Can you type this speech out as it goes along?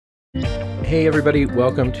Hey, everybody.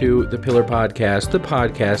 Welcome to the Pillar Podcast, the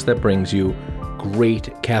podcast that brings you great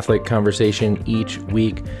Catholic conversation each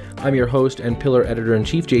week. I'm your host and Pillar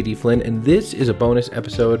Editor-in-Chief, J.D. Flynn, and this is a bonus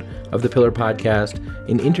episode of the Pillar Podcast,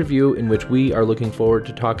 an interview in which we are looking forward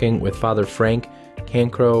to talking with Father Frank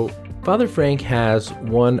Cancro. Father Frank has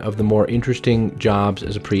one of the more interesting jobs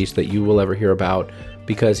as a priest that you will ever hear about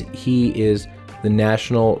because he is the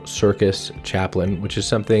National Circus Chaplain, which is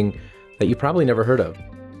something that you probably never heard of.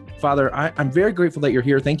 Father, I'm very grateful that you're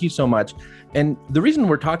here. Thank you so much. And the reason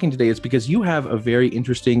we're talking today is because you have a very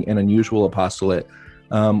interesting and unusual apostolate,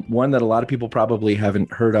 one that a lot of people probably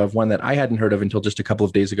haven't heard of, one that I hadn't heard of until just a couple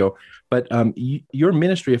of days ago. But your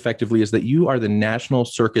ministry effectively is that you are the National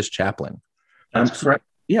Circus Chaplain. That's correct.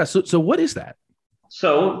 Yeah. So what is that?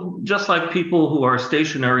 So just like people who are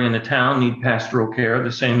stationary in a town need pastoral care,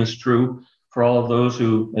 the same is true for all of those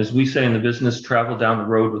who, as we say in the business, travel down the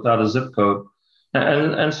road without a zip code.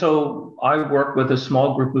 And so I work with a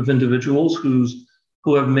small group of individuals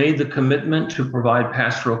who have made the commitment to provide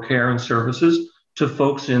pastoral care and services to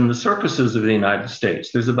folks in the circuses of the United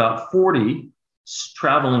States. There's about 40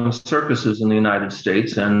 traveling circuses in the United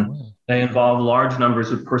States, and they involve large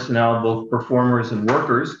numbers of personnel, both performers and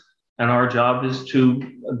workers. And our job is to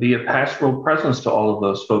be a pastoral presence to all of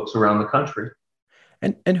those folks around the country.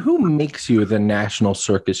 And who makes you the National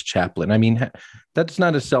Circus Chaplain? I mean, that's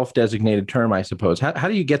not a self-designated term, I suppose. How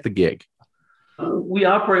do you get the gig? We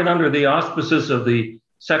operate under the auspices of the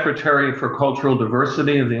Secretary for Cultural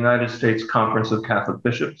Diversity of the United States Conference of Catholic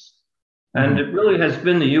Bishops. And it really has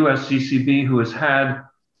been the USCCB who has had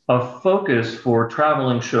a focus for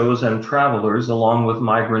traveling shows and travelers, along with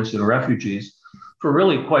migrants and refugees, for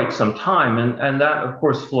really quite some time. And that, of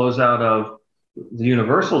course, flows out of the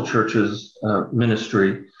Universal Church's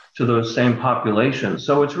ministry to those same populations.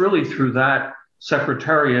 So it's really through that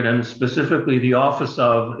secretariat and specifically the Office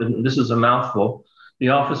of, and this is a mouthful, the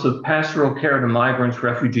Office of Pastoral Care to Migrants,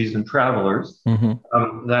 Refugees, and Travelers,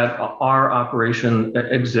 that our operation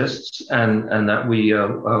exists and that we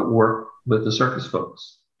work with the circus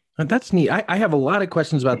folks. That's neat. I have a lot of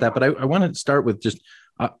questions about that, but I want to start with just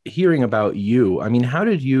hearing about you. I mean, how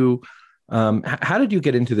did you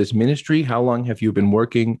get into this ministry? How long have you been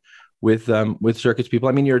working with circus people?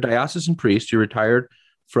 I mean, you're a diocesan priest. You're retired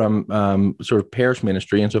from sort of parish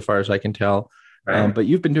ministry, insofar as I can tell. Right. But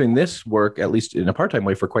you've been doing this work, at least in a part-time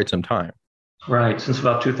way, for quite some time. Right. Since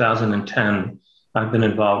about 2010, I've been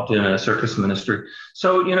involved in a circus ministry.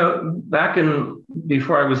 So,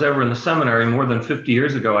 before I was ever in the seminary, more than 50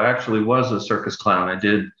 years ago, I actually was a circus clown. I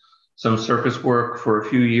did some circus work for a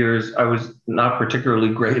few years. I was not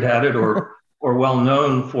particularly great at it or well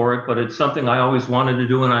known for it, but it's something I always wanted to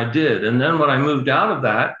do, and I did. And then when I moved out of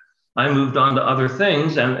that, I moved on to other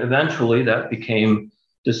things, and eventually that became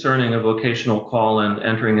discerning a vocational call and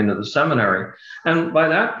entering into the seminary. And by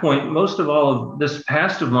that point, most of all of this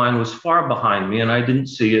past of mine was far behind me, and I didn't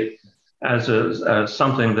see it as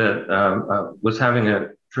something that was having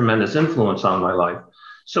a tremendous influence on my life.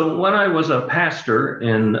 So when I was a pastor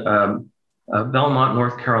in Belmont,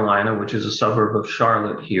 North Carolina, which is a suburb of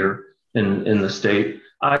Charlotte here in the state,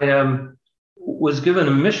 I was given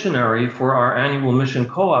a missionary for our annual mission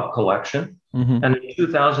co-op collection. And in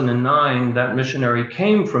 2009, that missionary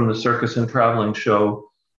came from the Circus and Traveling Show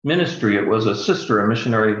ministry. It was a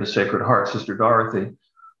missionary of the Sacred Heart, Sister Dorothy,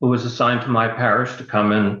 who was assigned to my parish to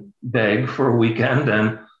come and beg for a weekend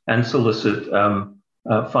and solicit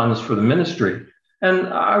funds for the ministry. And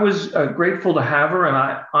I was grateful to have her. And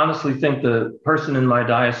I honestly think the person in my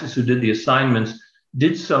diocese who did the assignments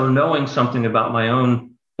did so knowing something about my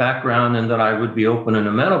own background and that I would be open and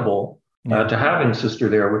amenable to having Sister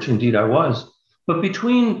there, which indeed I was. But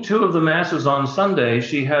between two of the masses on Sunday,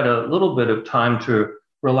 she had a little bit of time to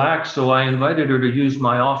relax. So I invited her to use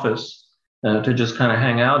my office to just kind of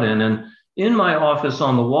hang out in. And in my office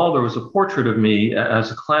on the wall, there was a portrait of me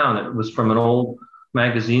as a clown. It was from an old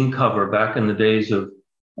magazine cover back in the days of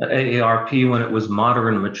AARP when it was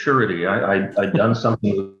Modern Maturity. I'd done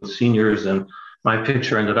something with seniors and my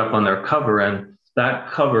picture ended up on their cover. And that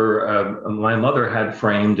cover my mother had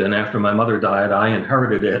framed, and after my mother died, I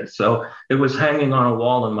inherited it. So it was hanging on a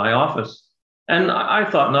wall in my office. And I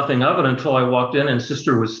thought nothing of it until I walked in and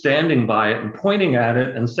Sister was standing by it and pointing at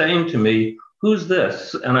it and saying to me, "Who's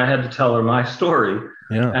this?" And I had to tell her my story.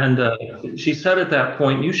 Yeah. And she said at that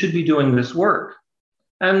point, "You should be doing this work."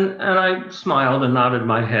 And I smiled and nodded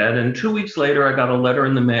my head. And 2 weeks later, I got a letter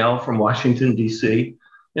in the mail from Washington, D.C.,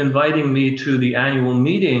 inviting me to the annual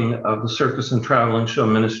meeting of the Circus and Traveling Show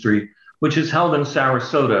Ministry, which is held in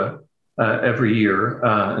Sarasota every year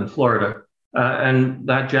in Florida. And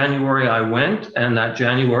that January I went, and that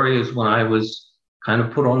January is when I was kind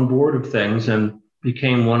of put on board of things and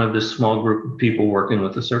became one of this small group of people working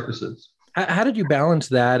with the circuses. How did you balance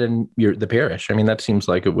that and the parish? I mean, that seems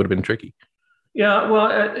like it would have been tricky. Yeah,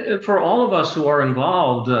 well, for all of us who are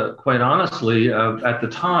involved, quite honestly, at the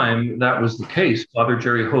time, that was the case. Father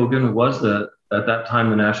Jerry Hogan was at that time,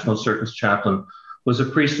 the National Circus Chaplain, was a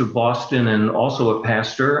priest of Boston and also a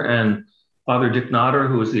pastor. And Father Dick Notter,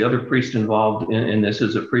 who was the other priest involved in this,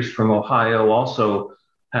 is a priest from Ohio, also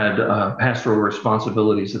had pastoral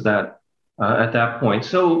responsibilities at that point.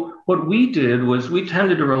 So what we did was we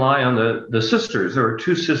tended to rely on the sisters. There were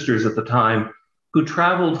two sisters at the time who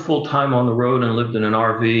traveled full time on the road and lived in an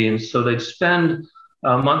RV. And so they'd spend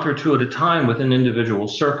a month or two at a time with an individual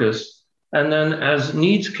circus. And then as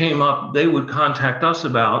needs came up, they would contact us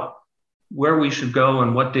about where we should go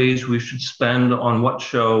and what days we should spend on what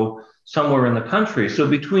show somewhere in the country. So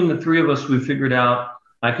between the three of us, we figured out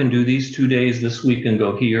I can do these 2 days this week and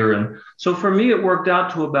go here. And so for me, it worked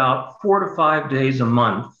out to about 4 to 5 days a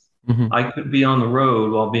month. Mm-hmm. I could be on the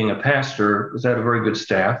road while being a pastor because I had a very good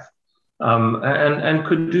staff. And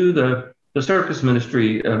could do the circus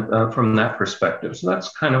ministry from that perspective. So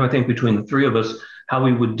that's kind of, I think, between the three of us, how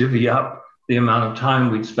we would divvy up the amount of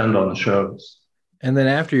time we'd spend on the shows. And then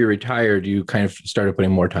after you retired, you kind of started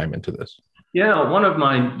putting more time into this. Yeah, one of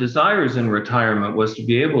my desires in retirement was to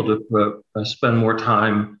be able to spend more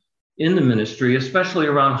time in the ministry, especially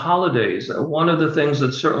around holidays. One of the things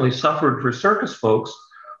that certainly suffered for circus folks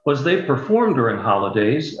was they performed during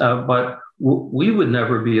holidays, but we would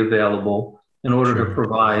never be available in order to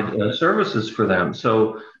provide services for them.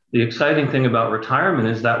 So the exciting thing about retirement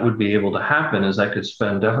is that would be able to happen, as I could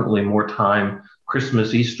spend definitely more time,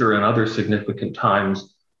 Christmas, Easter, and other significant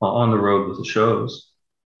times on the road with the shows.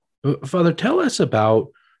 Father, tell us about,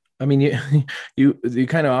 I mean, you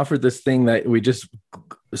kind of offered this thing that we just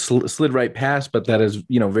slid right past, but that is,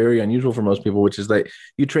 very unusual for most people, which is that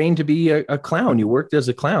you trained to be a clown. You worked as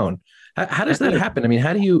a clown. How does that happen? I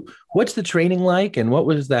mean, what's the training like, and what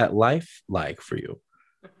was that life like for you?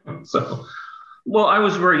 Well, I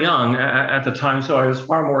was very young at the time, so I was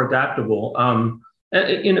far more adaptable.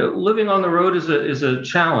 Living on the road is a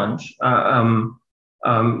challenge.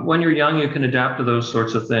 When you're young, you can adapt to those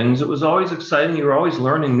sorts of things. It was always exciting. You were always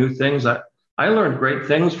learning new things. I learned great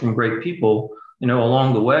things from great people,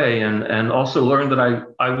 along the way, and also learned that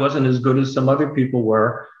I wasn't as good as some other people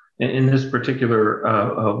were in this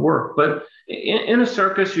particular work. But in a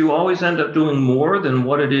circus, you always end up doing more than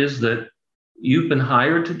what it is that you've been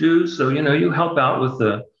hired to do. So, you help out with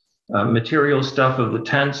the material stuff of the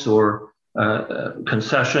tents or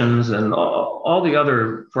concessions and all the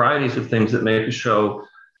other varieties of things that make a show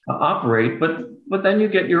operate. But then you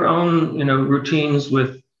get your own, routines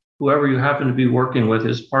with whoever you happen to be working with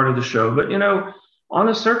as part of the show. But, on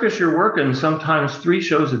a circus, you're working sometimes 3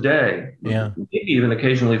 shows a day, maybe even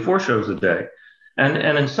occasionally 4 shows a day. And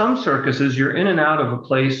in some circuses, you're in and out of a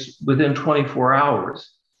place within 24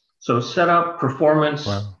 hours. So set up, performance,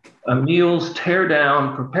 meals, tear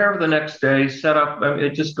down, prepare for the next day, set up,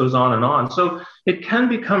 it just goes on and on. So it can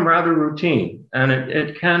become rather routine, and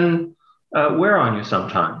it can wear on you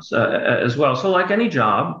sometimes as well. So like any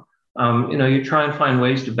job, you try and find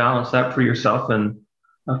ways to balance that for yourself. And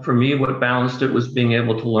for me, what balanced it was being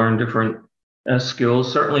able to learn different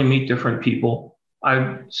skills, certainly meet different people.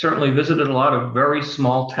 I've certainly visited a lot of very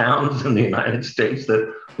small towns in the United States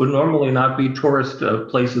that would normally not be tourist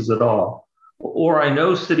places at all. Or I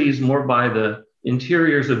know cities more by the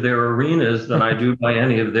interiors of their arenas than I do by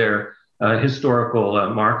any of their historical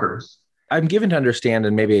markers. I'm given to understand,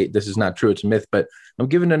 and maybe this is not true, it's a myth, but I'm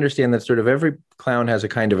given to understand that sort of every clown has a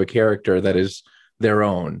kind of a character that is their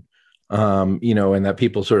own. And that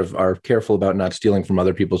people sort of are careful about not stealing from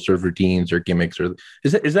other people's sort of routines or gimmicks. Or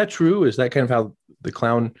is that true? Is that kind of how the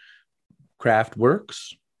clown craft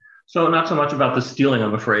works? So not so much about the stealing,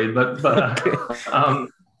 I'm afraid, but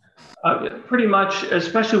pretty much,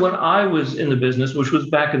 especially when I was in the business, which was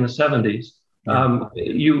back in the 70s,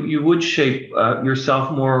 you would shape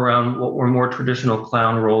yourself more around what were more traditional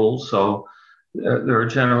clown roles. So there are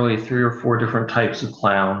generally 3 or 4 different types of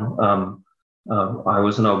clown. I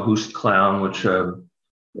was an Auguste clown, which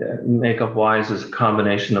makeup-wise is a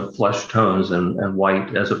combination of flesh tones and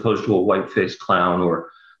white, as opposed to a white-faced clown, or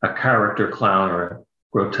a character clown, or a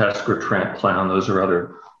grotesque or tramp clown. Those are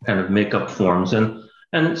other kind of makeup forms.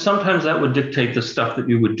 And sometimes that would dictate the stuff that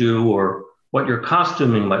you would do or what your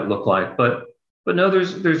costuming might look like. But no,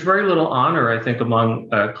 there's very little honor, I think, among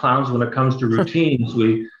clowns when it comes to routines.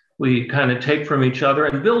 We kind of take from each other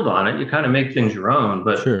and build on it. You kind of make things your own,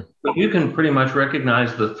 but you can pretty much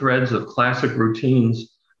recognize the threads of classic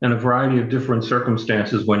routines in a variety of different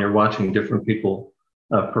circumstances when you're watching different people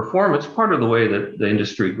perform. It's part of the way that the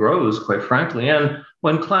industry grows, quite frankly. And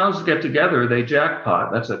when clowns get together, they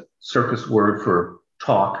jackpot. That's a circus word for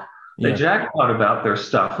talk. They jackpot about their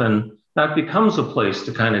stuff, and that becomes a place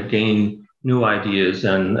to kind of gain new ideas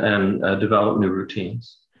and develop new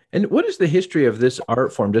routines. And what is the history of this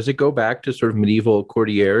art form? Does it go back to sort of medieval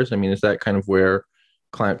courtiers? I mean, is that kind of where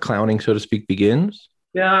clowning, so to speak, begins?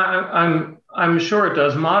 Yeah, I'm sure it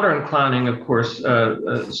does. Modern clowning, of course,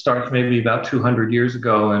 starts maybe about 200 years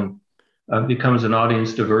ago and becomes an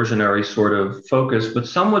audience diversionary sort of focus. But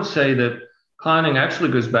some would say that clowning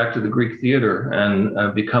actually goes back to the Greek theater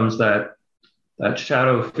and becomes that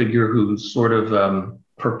shadow figure who sort of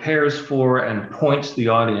prepares for and points the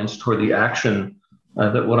audience toward the action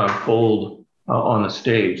that would unfold on the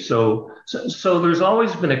stage. So there's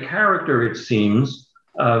always been a character, it seems,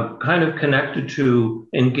 kind of connected to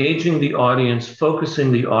engaging the audience,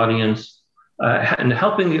 focusing the audience, and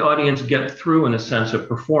helping the audience get through, in a sense, of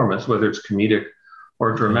performance, whether it's comedic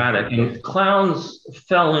or dramatic. And clowns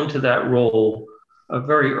fell into that role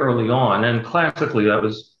very early on. And classically, that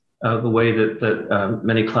was the way that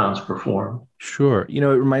many clowns perform. Sure. You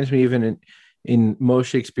know, it reminds me even in most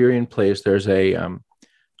Shakespearean plays, there's a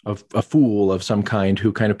fool of some kind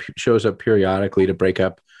who kind of shows up periodically to break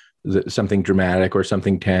up something dramatic or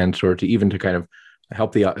something tense, or to kind of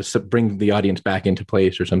help bring the audience back into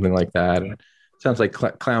place or something like that. And it sounds like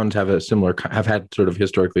clowns have had sort of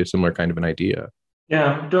historically a similar kind of an idea.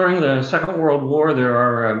 Yeah, during the Second World War, there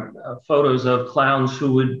are photos of clowns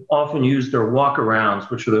who would often use their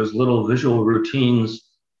walk-arounds, which are those little visual routines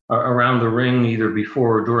around the ring, either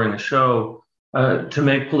before or during a show, to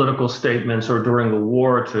make political statements, or during the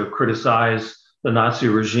war to criticize the Nazi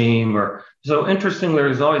regime. So interestingly,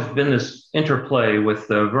 there's always been this interplay with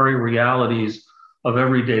the very realities of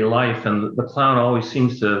everyday life, and the clown always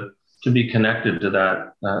seems to be connected to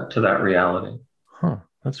that reality. Huh,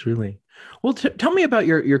 that's really... Well, tell me about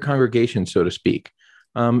your congregation, so to speak.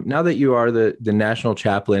 Now that you are the national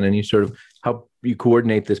chaplain and you sort of help you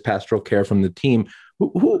coordinate this pastoral care from the team,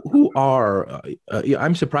 who are,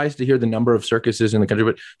 I'm surprised to hear the number of circuses in the country,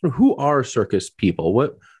 but who are circus people? Where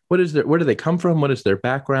do they come from? What is their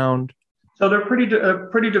background? So they're a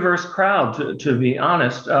pretty diverse crowd, to be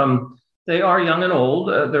honest. They are young and old.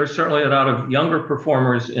 There's certainly a lot of younger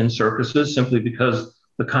performers in circuses, simply because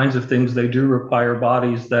the kinds of things they do require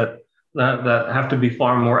bodies that have to be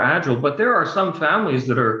far more agile. But there are some families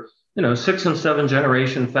that are, 6 and 7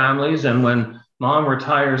 generation families. And when mom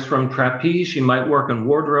retires from trapeze, she might work in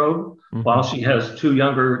wardrobe while she has 2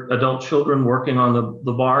 younger adult children working on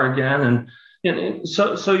the bar again. And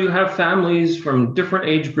so you have families from different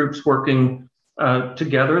age groups working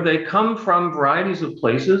together. They come from varieties of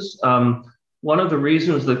places. One of the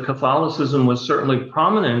reasons that Catholicism was certainly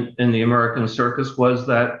prominent in the American circus was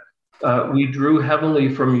that we drew heavily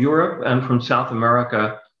from Europe and from South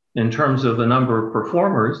America in terms of the number of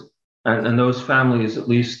performers. And those families, at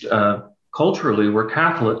least culturally, were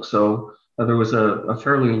Catholic. So there was a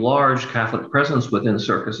fairly large Catholic presence within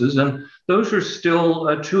circuses. And those are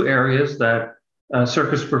still 2 areas that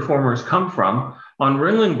circus performers come from. On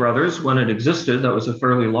Ringling Brothers, when it existed, that was a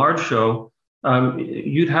fairly large show.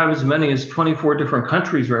 You'd have as many as 24 different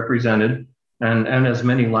countries represented, and as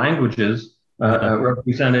many languages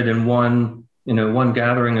represented in one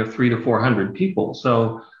gathering of 300 to 400 people.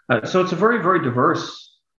 So it's a very, very diverse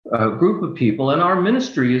group of people. And our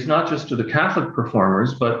ministry is not just to the Catholic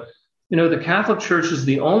performers, but the Catholic Church is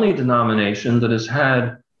the only denomination that has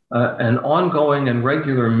had an ongoing and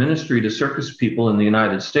regular ministry to circus people in the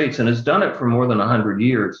United States, and has done it for more than 100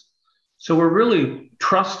 years. So we're really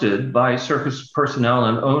trusted by circus personnel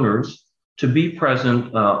and owners to be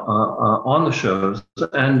present on the shows.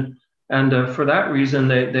 And for that reason,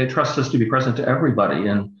 they trust us to be present to everybody.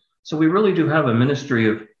 And so we really do have a ministry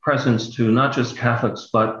of presence to not just Catholics,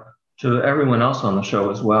 but to everyone else on the show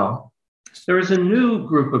as well. There is a new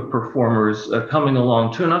group of performers coming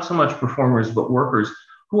along too, not so much performers, but workers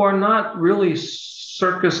who are not really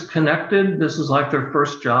circus connected. This is like their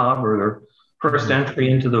first job or their first entry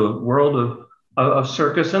into the world of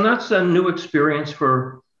circus. And that's a new experience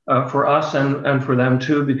for us and for them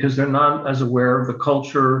too, because they're not as aware of the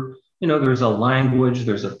culture. There's a language,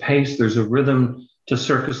 there's a pace, there's a rhythm to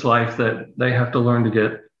circus life that they have to learn to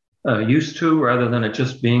get used to, rather than it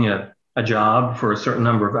just being a job for a certain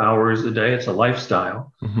number of hours a day. It's a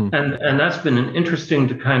lifestyle. And that's been interesting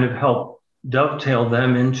to kind of help dovetail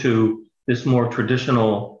them into this more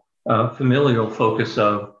traditional familial focus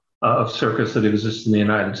of circus that exists in the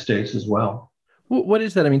United States as well. What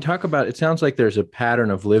is that? I mean, talk about, it sounds like there's a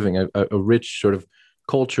pattern of living, a rich sort of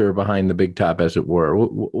culture behind the big top, as it were.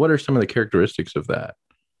 What are some of the characteristics of that?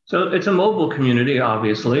 So it's a mobile community,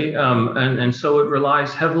 obviously, and so it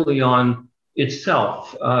relies heavily on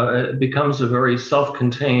itself. It becomes a very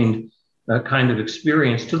self-contained kind of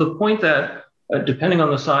experience, to the point that depending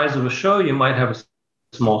on the size of a show, you might have a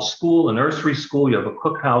small school, a nursery school, you have a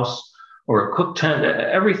cookhouse or a cook tent.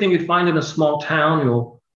 Everything you'd find in a small town,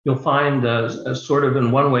 you'll find sort of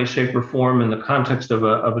in one way, shape, or form in the context of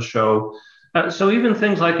a show. So even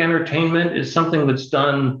things like entertainment is something that's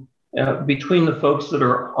done between the folks that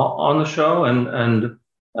are on the show, and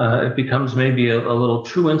it becomes maybe a little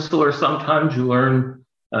too insular sometimes. You learn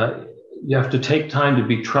you have to take time to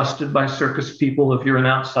be trusted by circus people if you're an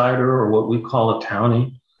outsider or what we call a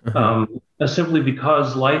townie, simply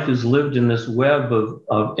because life is lived in this web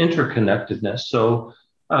of interconnectedness. So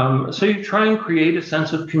you try and create a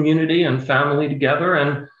sense of community and family together,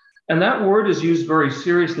 and that word is used very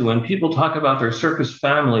seriously when people talk about their circus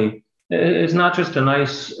family. It's not just a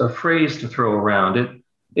nice phrase to throw around.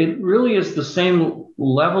 It really is the same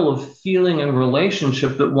level of feeling and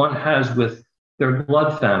relationship that one has with their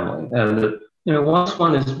blood family. And that, once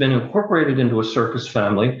one has been incorporated into a circus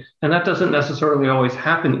family, and that doesn't necessarily always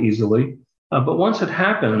happen easily, but once it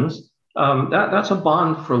happens, that's a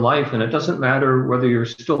bond for life. And it doesn't matter whether you're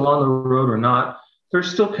still on the road or not.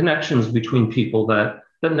 There's still connections between people that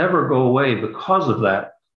never go away because of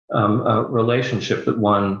that relationship that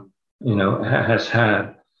one has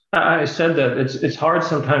had. I said that it's hard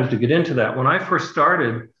sometimes to get into that. When I first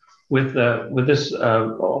started with this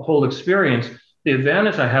whole experience, the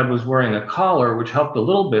advantage I had was wearing a collar, which helped a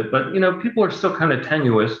little bit. But people are still kind of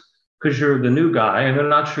tenuous because you're the new guy, and they're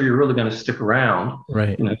not sure you're really going to stick around.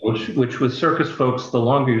 Right. Which with circus folks, the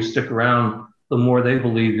longer you stick around, the more they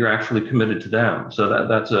believe you're actually committed to them. So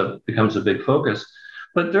that becomes a big focus.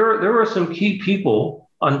 But there are some key people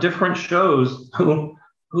on different shows who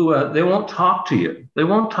they won't talk to you. They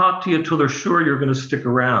won't talk to you until they're sure you're going to stick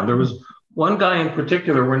around. There was one guy in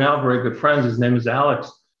particular, we're now very good friends. His name is Alex,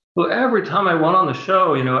 who every time I went on the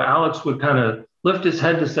show, Alex would kind of lift his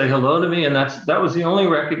head to say hello to me. And that was the only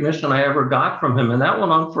recognition I ever got from him. And that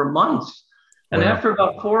went on for months. And after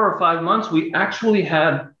about 4 or 5 months, we actually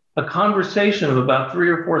had a conversation of about 3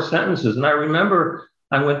 or 4 sentences. And I remember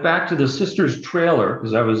I went back to the Sisters trailer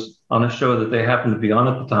because I was on a show that they happened to be on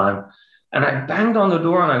at the time. And I banged on the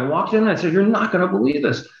door and I walked in and I said, "You're not going to believe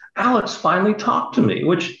this. Alex finally talked to me,"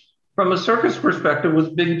 which from a circus perspective was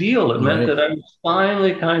a big deal. It meant that I was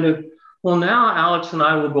finally kind of, well, now Alex and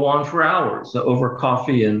I will go on for hours over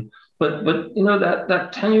coffee. But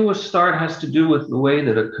that tenuous start has to do with the way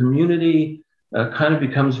that a community kind of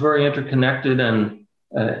becomes very interconnected and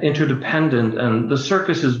interdependent. And the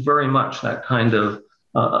circus is very much that kind of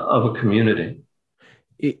a community.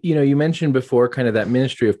 You mentioned before kind of that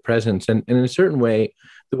ministry of presence, and in a certain way,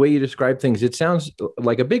 the way you describe things, it sounds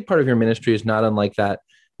like a big part of your ministry is not unlike that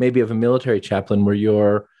maybe of a military chaplain, where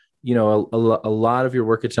you're, a lot of your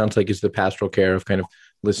work, it sounds like, is the pastoral care of kind of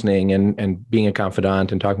listening and being a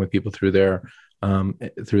confidant and talking with people through their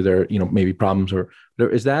maybe problems, or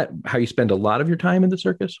is that how you spend a lot of your time in the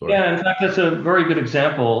circus? Or? Yeah, in fact, that's a very good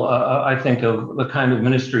example, I think, of the kind of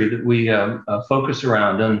ministry that we focus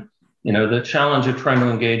around. And the challenge of trying to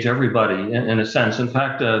engage everybody in a sense. In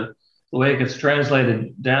fact, the way it gets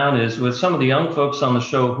translated down is with some of the young folks on the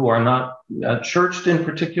show who are not churched in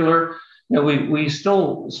particular, we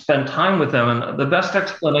still spend time with them. And the best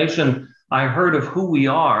explanation I heard of who we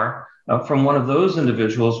are from one of those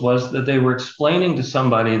individuals was that they were explaining to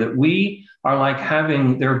somebody that we are like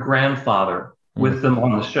having their grandfather with them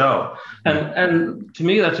on the show. And to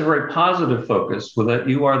me, that's a very positive focus, with that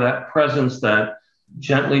you are that presence that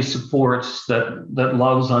gently supports, that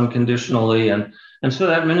loves unconditionally, and so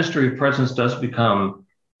that ministry of presence does become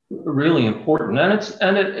really important,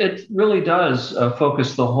 and it really does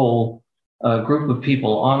focus the whole group of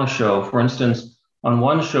people on a show. For instance, on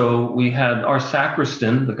one show we had our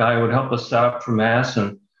sacristan, the guy who would help us set up for mass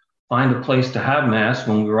and find a place to have mass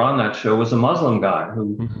when we were on that show, was a Muslim guy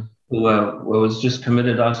who was just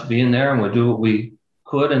committed to us being there and would do what we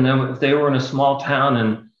could. And then if they were in a small town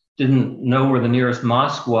and didn't know where the nearest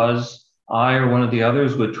mosque was, I or one of the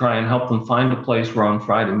others would try and help them find a place where on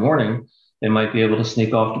Friday morning they might be able to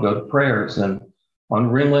sneak off to go to prayers. And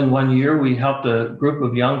on Ringling one year, we helped a group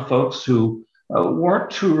of young folks who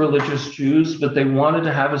weren't true religious Jews, but they wanted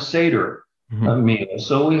to have a Seder meal.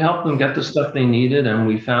 So we helped them get the stuff they needed, and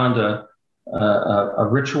we found a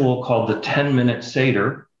ritual called the 10-minute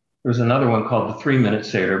Seder. There's another one called the 3-minute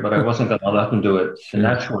Seder, but I wasn't going to let them do it in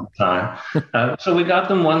that short time. So we got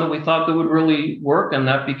them one that we thought that would really work, and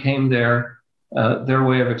that became their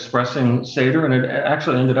way of expressing Seder. And it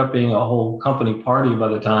actually ended up being a whole company party by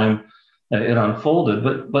the time it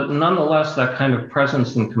unfolded. But nonetheless, that kind of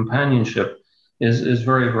presence and companionship is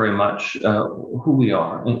very, very much who we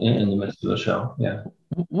are in the midst of the show. Yeah.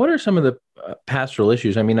 What are some of the pastoral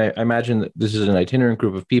issues? I mean, I imagine that this is an itinerant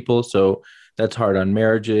group of people, so that's hard on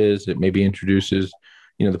marriages. It maybe introduces,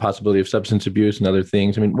 the possibility of substance abuse and other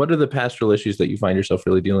things. I mean, what are the pastoral issues that you find yourself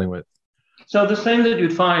really dealing with? So the same that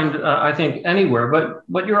you'd find, I think, anywhere,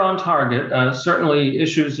 but you're on target. Certainly,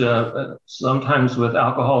 issues sometimes with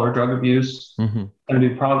alcohol or drug abuse can be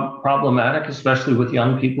problematic, especially with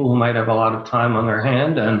young people who might have a lot of time on their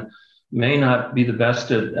hand and may not be the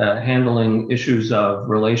best at handling issues of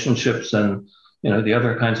relationships and the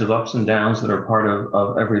other kinds of ups and downs that are part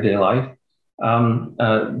of everyday life.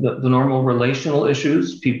 The normal relational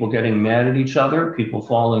issues, people getting mad at each other, people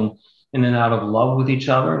falling in and out of love with each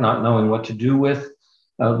other, not knowing what to do with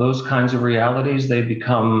those kinds of realities, they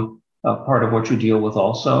become part of what you deal with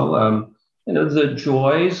also. The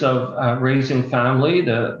joys of raising family,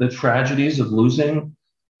 the tragedies of losing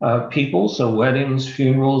people, so weddings,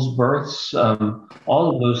 funerals, births,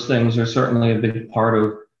 all of those things are certainly a big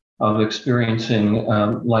part of experiencing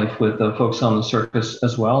life with folks on the circus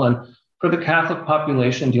as well. And for the Catholic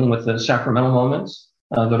population, dealing with the sacramental moments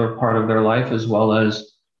that are part of their life, as well as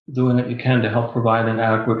doing what you can to help provide an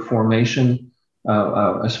adequate formation,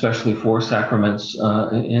 especially for sacraments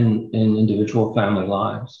in individual family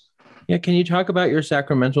lives. Yeah, can you talk about your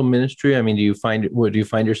sacramental ministry? I mean, do you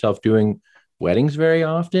find yourself doing weddings very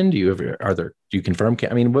often? Do you confirm?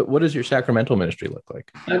 I mean, what does your sacramental ministry look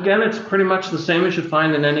like? Again, it's pretty much the same as you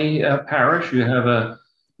find in any parish. You have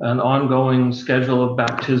an ongoing schedule of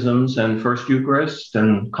baptisms and First Eucharist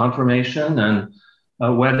and confirmation and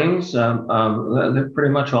weddings. They're pretty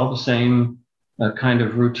much all the same kind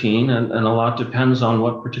of routine, and a lot depends on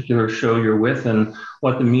what particular show you're with and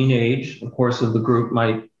what the mean age, of course, of the group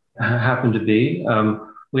might happen to be.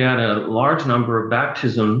 We had a large number of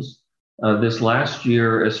baptisms this last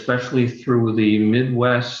year, especially through the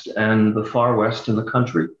Midwest and the far west in the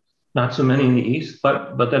country. Not so many in the East,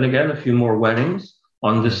 but then again, a few more weddings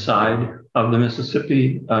on this side of the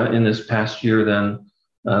Mississippi in this past year than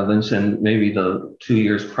in maybe the 2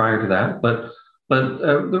 years prior to that. But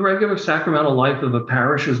the regular sacramental life of a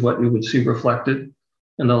parish is what you would see reflected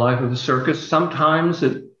in the life of the circus. Sometimes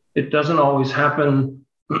it doesn't always happen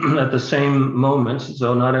at the same moments.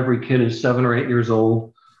 So not every kid is 7 or 8 years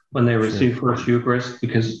old when they receive First Eucharist,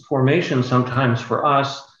 because formation sometimes for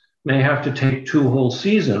us may have to take 2 whole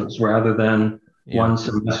seasons rather than one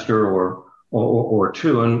semester or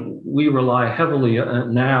 2. And we rely heavily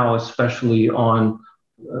now, especially on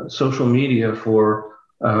social media for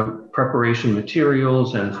preparation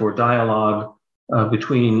materials and for dialogue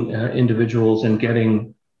between individuals and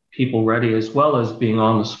getting people ready, as well as being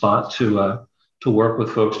on the spot to work with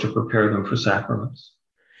folks to prepare them for sacraments.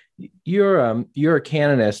 You're a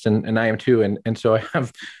canonist, and I am too, and so I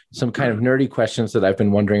have some kind of nerdy questions that I've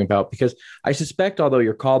been wondering about, because I suspect, although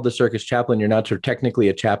you're called the circus chaplain, you're not sort of technically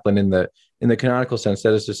a chaplain in the canonical sense.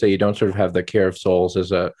 That is to say, you don't sort of have the care of souls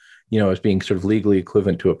as being sort of legally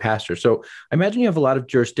equivalent to a pastor. So I imagine you have a lot of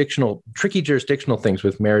tricky jurisdictional things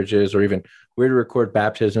with marriages, or even where to record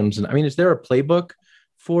baptisms. And I mean, is there a playbook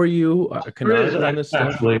for you on this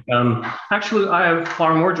stuff? Actually, I have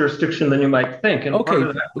far more jurisdiction than you might think. And part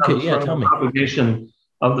of that comes from the propagation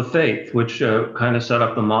of the faith, which kind of set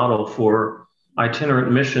up the model for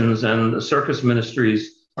itinerant missions, and the circus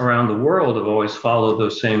ministries around the world have always followed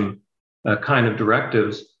those same kind of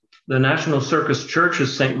directives. The National Circus Church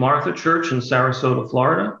is St. Martha Church in Sarasota,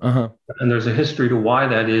 Florida. And there's a history to why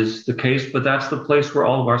that is the case, but that's the place where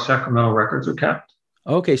all of our sacramental records are kept.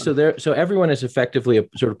 Okay, so everyone is effectively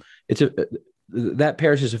that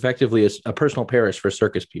parish is effectively a personal parish for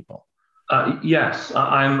circus people. Yes,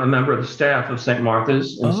 I'm a member of the staff of St.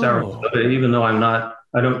 Martha's in Sarasota, even though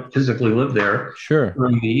I don't physically live there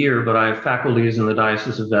during the year, but I have faculties in the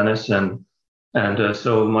Diocese of Venice, and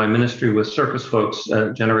so my ministry with circus folks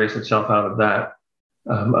generates itself out of that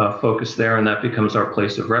focus there, and that becomes our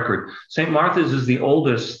place of record. St. Martha's is the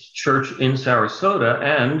oldest church in Sarasota,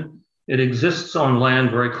 and it exists on land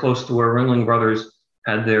very close to where Ringling Brothers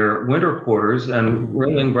had their winter quarters, and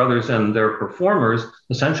Ringling Brothers and their performers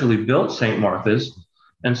essentially built St. Martha's.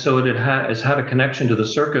 And so it has had a connection to the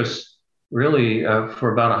circus really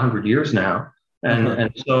for about 100 years now.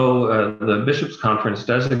 And so the Bishops' Conference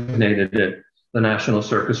designated it the National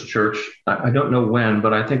Circus Church. I don't know when,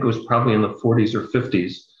 but I think it was probably in the 40s or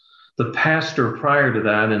 50s. The pastor prior to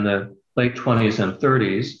that, in the late 20s and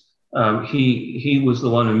 30s, he was the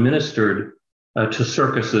one who ministered to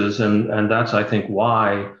circuses, and that's, I think,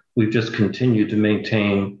 why we've just continued to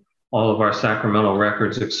maintain all of our sacramental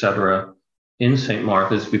records, et cetera, in St.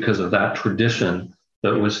 Martha's because of that tradition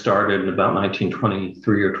that was started in about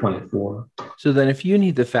 1923 or 24. So then if you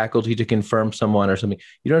need the faculty to confirm someone or something,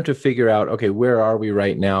 you don't have to figure out, okay, where are we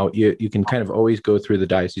right now? You can kind of always go through the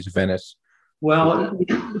Diocese of Venice. Well,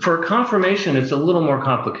 for confirmation, it's a little more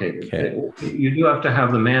complicated. Okay. You do have to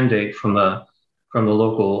have the mandate from the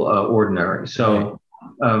local ordinary. So,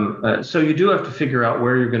 so you do have to figure out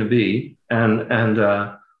where you're going to be and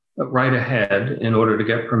write ahead in order to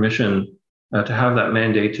get permission to have that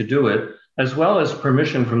mandate to do it, as well as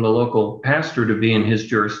permission from the local pastor to be in his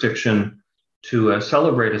jurisdiction to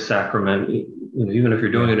celebrate a sacrament. Even if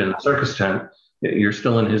you're doing it in the circus tent, you're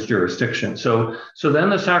still in his jurisdiction. So then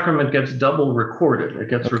the sacrament gets double recorded. It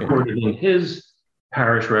gets recorded in his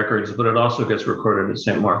parish records, but it also gets recorded at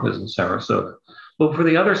St. Martha's in Sarasota. But for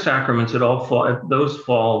the other sacraments, those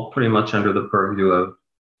fall pretty much under the purview of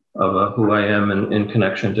who I am in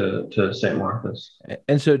connection to St. Martha's.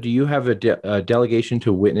 And so do you have a delegation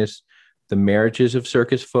to witness the marriages of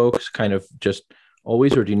circus folks kind of just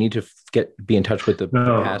always, or do you need to be in touch with the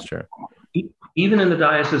pastor? Even in the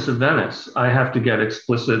Diocese of Venice, I have to get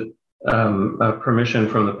explicit permission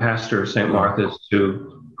from the pastor of St. Martha's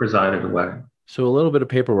to preside at a wedding. So a little bit of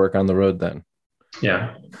paperwork on the road then.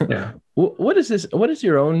 Yeah. What is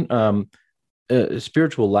your own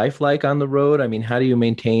spiritual life like on the road? I mean, how do you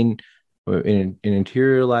maintain an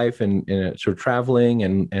interior life and sort of traveling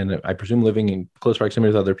and I presume living in close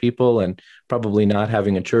proximity with other people and probably not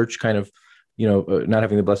having a church kind of, not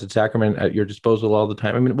having the Blessed Sacrament at your disposal all the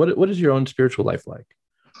time? I mean, what is your own spiritual life like?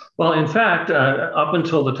 Well, in fact, up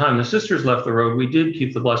until the time the sisters left the road, we did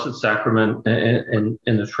keep the Blessed Sacrament in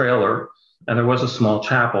the trailer, and there was a small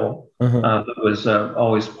chapel that was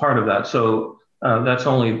always part of that. So that's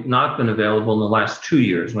only not been available in the last 2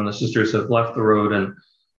 years when the sisters have left the road, and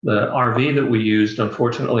the RV that we used,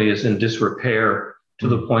 unfortunately, is in disrepair to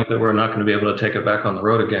the point that we're not going to be able to take it back on the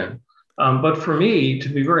road again. But for me, to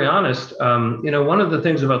be very honest, one of the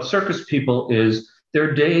things about circus people is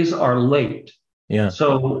their days are late. Yeah.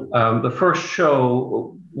 So the first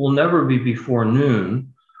show will never be before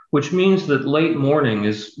noon, which means that late morning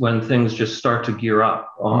is when things just start to gear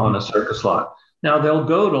up on a circus lot. Now they'll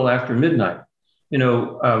go till after midnight. When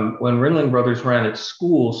Ringling Brothers ran at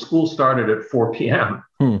school started at 4 p.m.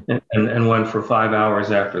 and went for 5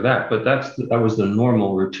 hours after that. But that was the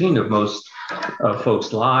normal routine of most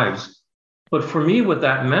folks' lives. But for me, what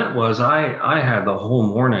that meant was I had the whole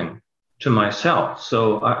morning to myself.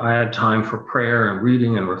 So I had time for prayer and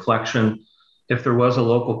reading and reflection. If there was a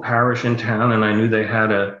local parish in town and I knew they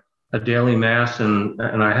had a daily mass and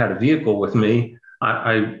I had a vehicle with me,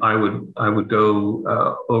 I would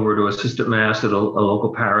go over to assist at mass at a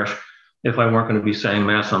local parish if I weren't going to be saying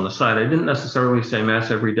mass on the side. I didn't necessarily say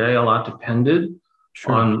mass every day. A lot depended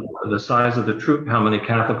on the size of the troop, how many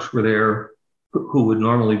Catholics were there, who would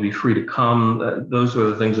normally be free to come. Those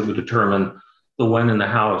were the things that would determine the when and the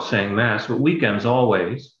how of saying mass. But weekends,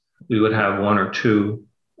 always, we would have 1 or 2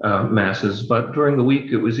 masses. But during the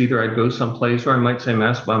week, it was either I'd go someplace or I might say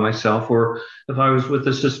mass by myself, or if I was with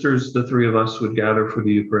the sisters, the 3 of us would gather for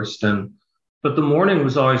the Eucharist. But the morning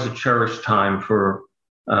was always a cherished time for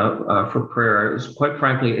prayer. I was quite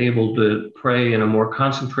frankly able to pray in a more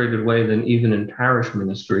concentrated way than even in parish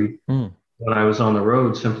ministry when I was on the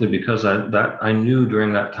road, simply because I knew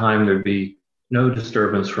during that time there'd be no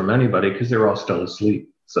disturbance from anybody because they were all still asleep.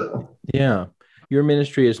 So yeah, your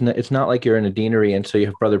ministry it's not like you're in a deanery and so you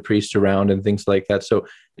have brother priests around and things like that. So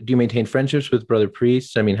do you maintain friendships with brother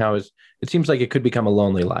priests? I mean, it seems like it could become a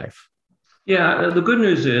lonely life. Yeah, the good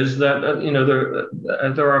news is that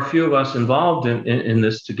there are a few of us involved in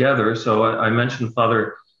this together. So I mentioned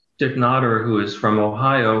Father Dick Notter, who is from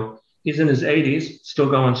Ohio. He's in his 80s, still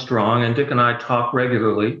going strong, and Dick and I talk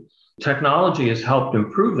regularly. Technology has helped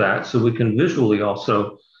improve that, so we can visually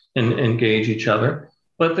also engage each other.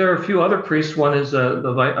 But there are a few other priests. One is a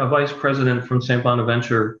vice president from St.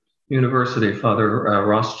 Bonaventure University, Father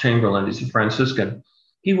Ross Chamberlain. He's a Franciscan.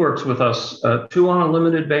 He works with us too on a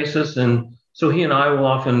limited basis, and so he and I will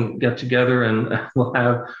often get together and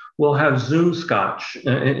we'll have Zoom scotch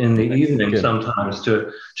in the evening sometimes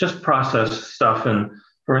to just process stuff. And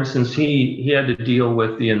for instance, he had to deal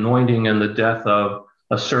with the anointing and the death of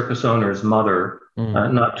a circus owner's mother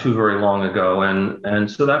not too very long ago,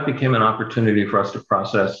 and so that became an opportunity for us to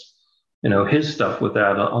process, his stuff with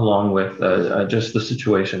that, along with just the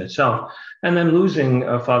situation itself. And then losing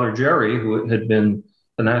Father Jerry, who had been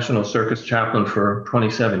the National Circus Chaplain for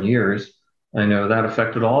 27 years, I know that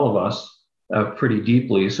affected all of us pretty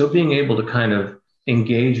deeply. So being able to kind of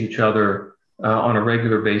engage each other on a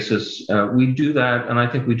regular basis, we do that, and I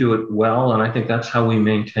think we do it well, and I think that's how we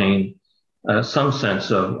maintain some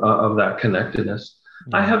sense of that connectedness.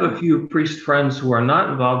 I have a few priest friends who are not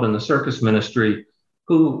involved in the circus ministry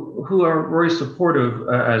who are very supportive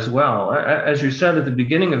as well. As you said at the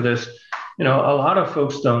beginning of this, a lot of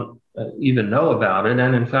folks don't even know about it,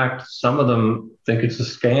 and in fact, some of them think it's a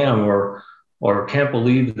scam or can't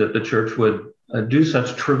believe that the church would do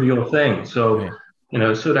such trivial things. So,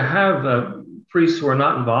 so to have priests who are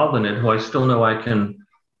not involved in it, who I still know I can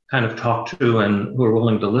kind of talk to and who are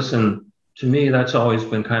willing to listen to me, that's always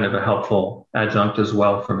been kind of a helpful adjunct as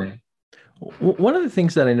well for me. One of the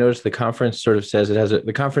things that I noticed the conference sort of says,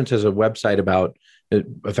 the conference has a website about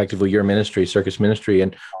effectively your ministry, circus ministry.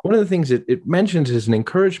 And one of the things it mentions is an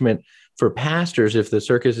encouragement for pastors, if the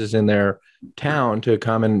circus is in their town, to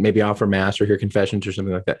come and maybe offer mass or hear confessions or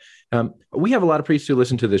something like that. We have a lot of priests who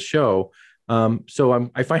listen to this show. So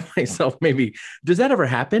I find myself does that ever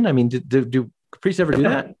happen? I mean, do priests ever do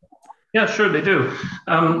that? Yeah, sure, they do.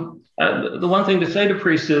 The one thing to say to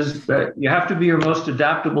priests is that you have to be your most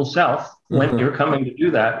adaptable self when you're coming to do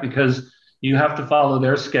that, because you have to follow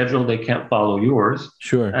their schedule. They can't follow yours.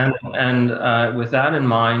 Sure. And with that in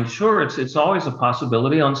mind, sure, it's always a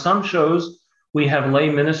possibility. On some shows, we have lay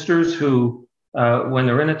ministers who, when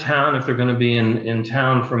they're in a town, if they're going to be in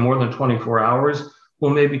town for more than 24 hours, will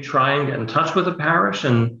maybe try and get in touch with the parish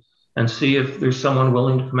and see if there's someone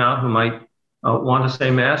willing to come out who might want to say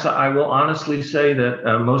mass. I will honestly say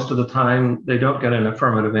that most of the time they don't get an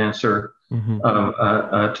affirmative answer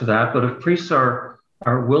to that. But if priests are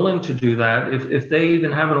willing to do that, if they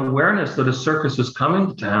even have an awareness that a circus is coming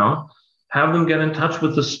to town, have them get in touch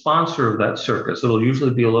with the sponsor of that circus. It'll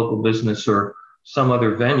usually be a local business or some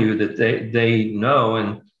other venue that they know,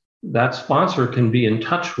 and that sponsor can be in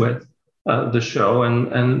touch with the show,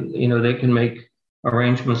 and they can make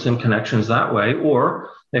arrangements and connections that way,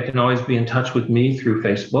 or they can always be in touch with me through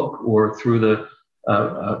Facebook or through the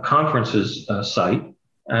conference's site,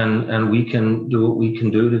 and we can do what we can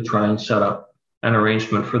do to try and set up an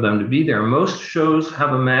arrangement for them to be there. Most shows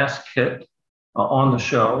have a mass kit on the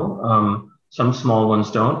show. Some small ones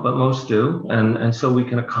don't, but most do, and so we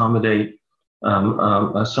can accommodate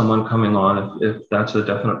someone coming on if that's a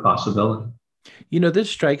definite possibility. This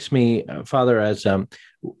strikes me, Father, as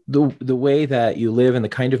the way that you live and the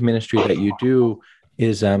kind of ministry that you do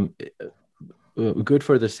is good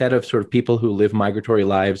for the set of sort of people who live migratory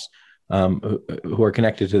lives, who are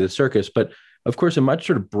connected to the circus. But of course, a much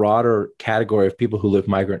sort of broader category of people who live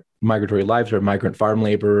migratory lives are migrant farm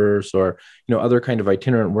laborers or other kind of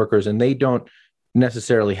itinerant workers, and they don't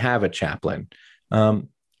necessarily have a chaplain.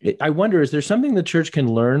 I wonder, is there something the church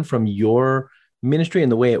can learn from your ministry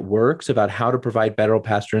and the way it works about how to provide better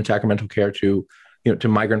pastoral and sacramental care to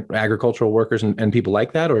migrant agricultural workers and people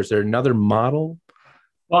like that? Or is there another model?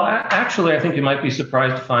 Well, actually, I think you might be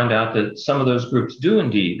surprised to find out that some of those groups do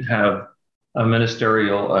indeed have a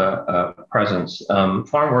ministerial presence.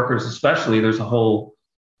 Farm workers especially, there's a whole,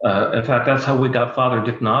 in fact, that's how we got Father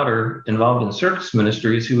Dick Nodder involved in circus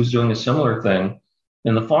ministries. He was doing a similar thing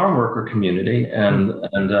in the farm worker community. And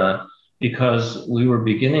because we were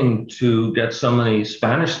beginning to get so many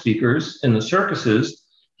Spanish speakers in the circuses,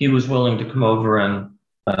 he was willing to come over and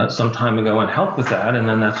some time ago and help with that. And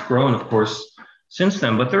then that's grown, of course, since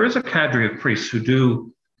then. But there is a cadre of priests who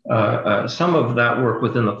do some of that work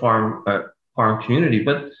within the farm community.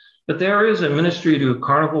 But there is a ministry to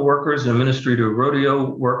carnival workers, a ministry to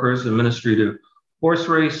rodeo workers, a ministry to horse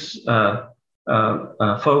race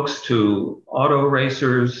folks, to auto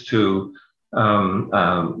racers, to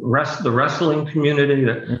the wrestling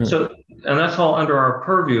community. So, and that's all under our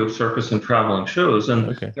purview of circus and traveling shows.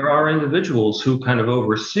 And there are individuals who kind of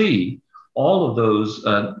oversee all of those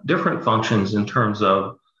different functions in terms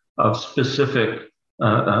of specific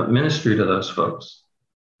ministry to those folks.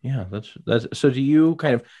 Yeah, that's so. Do you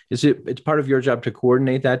kind of it's part of your job to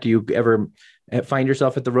coordinate that? Do you ever find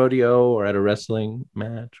yourself at the rodeo or at a wrestling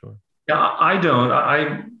match? Or yeah, I don't.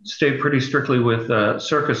 I stay pretty strictly with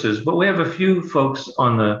circuses, but we have a few folks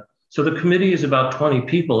on so the committee is about 20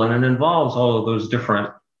 people, and it involves all of those different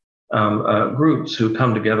groups who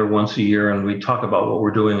come together once a year, and we talk about what we're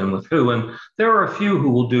doing and with who. And there are a few who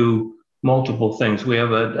will do multiple things. We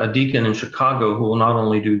have a deacon in Chicago who will not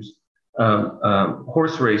only do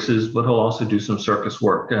horse races, but he'll also do some circus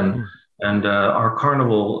work. And our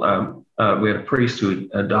carnival, we had a priest who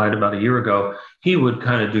died about a year ago. He would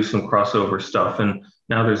kind of do some crossover stuff. And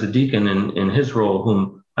now there's a deacon in his role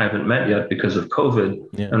whom I haven't met yet because of COVID.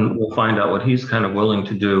 Yeah. And we'll find out what he's kind of willing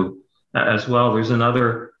to do as well. There's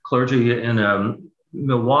another clergy in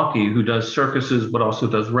Milwaukee who does circuses, but also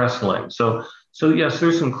does wrestling. So yes,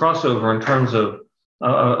 there's some crossover in terms of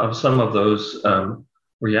some of those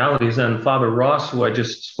realities. And Father Ross, who I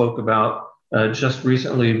just spoke about, just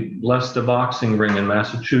recently blessed a boxing ring in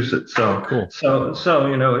Massachusetts. So, Cool.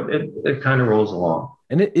 it kind of rolls along.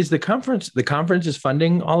 And is the conference is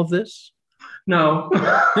funding all of this? No,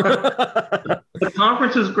 the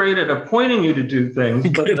conference is great at appointing you to do things,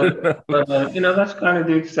 but that's kind of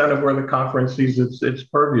the extent of where the conference sees its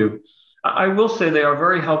purview. I will say they are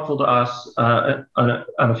very helpful to us on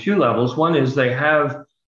a few levels. One is they have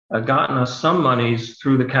gotten us some monies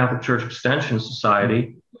through the Catholic Church Extension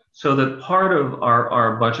Society, so that part of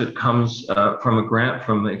our budget comes from a grant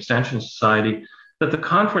from the Extension Society that the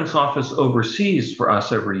conference office oversees for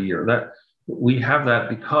us every year. That we have that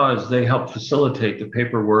because they help facilitate the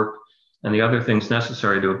paperwork and the other things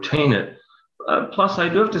necessary to obtain it. Plus, I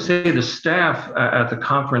do have to say the staff at the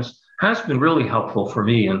conference has been really helpful for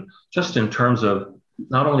me, and just in terms of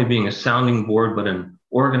not only being a sounding board, but in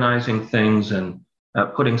organizing things and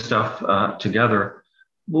putting stuff together.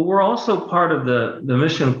 Well, we're also part of the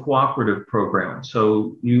Mission Cooperative Program.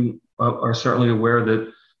 So you are certainly aware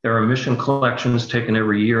that there are mission collections taken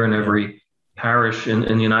every year in every parish in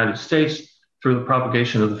the United States through the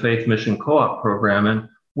propagation of the Faith Mission Co-op program. And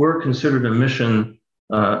we're considered a mission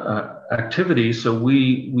activity, so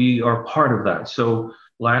we are part of that. So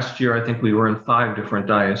last year, I think we were in 5 different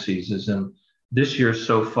dioceses. And this year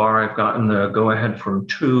so far, I've gotten the go-ahead from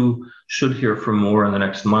 2, should hear from more in the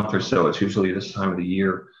next month or so. It's usually this time of the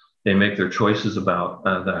year they make their choices about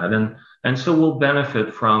that. And so we'll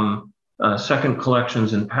benefit from second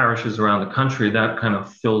collections in parishes around the country. That kind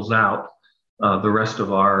of fills out the rest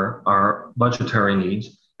of our budgetary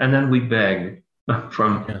needs. And then we beg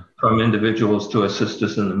from individuals to assist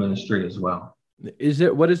us in the ministry as well. Is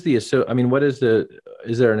there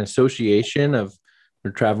an association of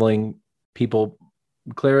traveling people?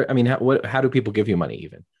 Claire, I mean, how do people give you money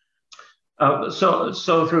even?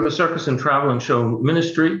 So through the Circus and Travel and Show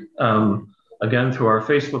Ministry, again, through our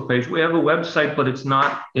Facebook page. We have a website, but it's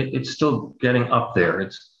still getting up there.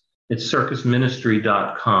 It's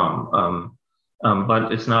circusministry.com,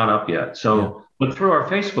 but it's not up yet. So, But through our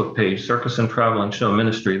Facebook page, Circus and Travel and Show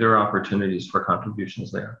Ministry, there are opportunities for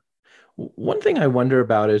contributions there. One thing I wonder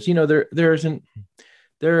about is, there is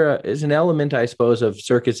an element, I suppose, of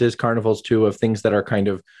circuses, carnivals too, of things that are kind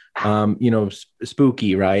of,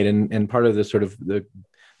 spooky, right? And part of the sort of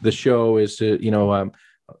the show is to,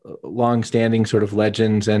 long-standing sort of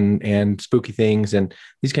legends and spooky things and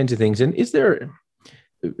these kinds of things. And is there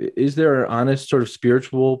honest sort of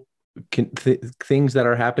spiritual things that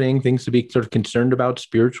are happening, things to be sort of concerned about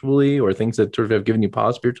spiritually, or things that sort of have given you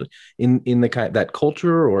pause spiritually in the kind that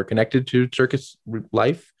culture or connected to circus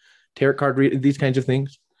life, tarot card these kinds of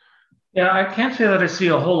things? Yeah, I can't say that I see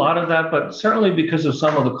a whole lot of that, but certainly because of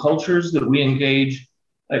some of the cultures that we engage,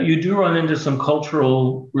 you do run into some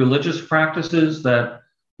cultural religious practices that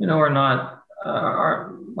are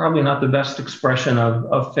probably not the best expression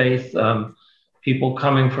of faith. People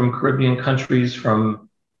coming from Caribbean countries, from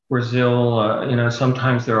Brazil,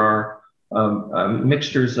 sometimes there are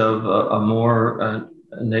mixtures of a more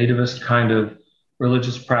nativist kind of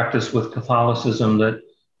religious practice with Catholicism that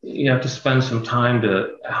you have to spend some time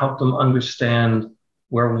to help them understand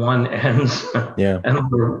where one ends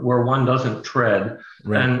and where one doesn't tread.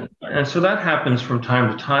 Right. And so that happens from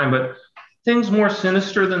time to time, but things more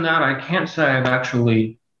sinister than that, I can't say I've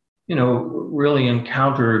actually, really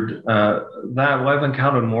encountered that. What I've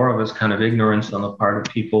encountered more of is kind of ignorance on the part of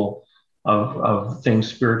people of things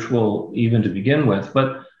spiritual even to begin with.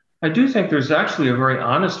 But I do think there's actually a very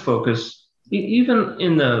honest focus, even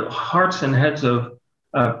in the hearts and heads of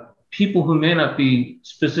people who may not be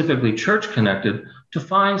specifically church connected, to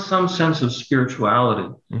find some sense of spirituality.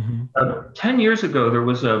 Mm-hmm. 10 years ago, there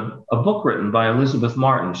was a book written by Elizabeth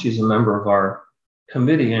Martin. She's a member of our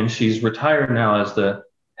committee, and she's retired now as the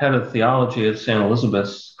head of theology at St.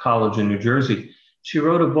 Elizabeth's College in New Jersey. She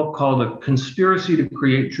wrote a book called A Conspiracy to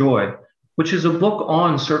Create Joy, which is a book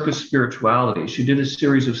on circus spirituality. She did a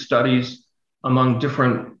series of studies among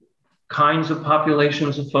different kinds of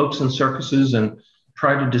populations of folks in circuses and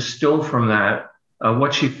tried to distill from that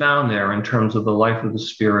what she found there in terms of the life of the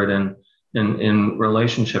spirit and in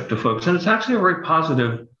relationship to folks. And it's actually a very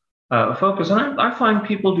positive focus. And I find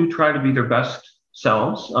people do try to be their best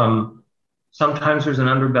selves. Sometimes there's an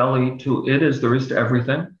underbelly to it, as there is to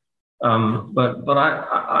everything. But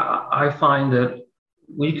I find that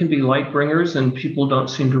we can be light bringers, and people don't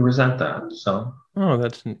seem to resent that. So. Oh,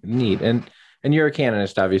 that's neat. And you're a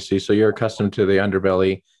canonist, obviously, so you're accustomed to the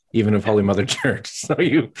underbelly, even of Holy Mother Church. So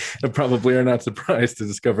you probably are not surprised to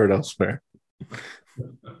discover it elsewhere.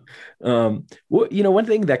 One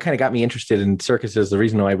thing that kind of got me interested in circuses, the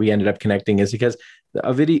reason why we ended up connecting, is because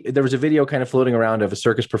There was a video kind of floating around of a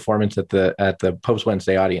circus performance at the Pope's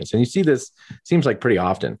Wednesday audience, and you see this seems like pretty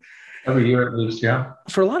often. Every year at least, yeah.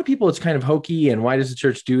 For a lot of people, it's kind of hokey, and why does the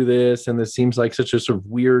church do this? And this seems like such a sort of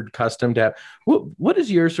weird custom to have. What is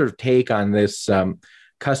your sort of take on this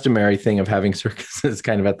customary thing of having circuses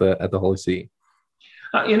kind of at the Holy See?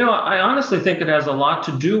 I honestly think it has a lot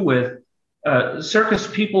to do with circus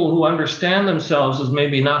people who understand themselves as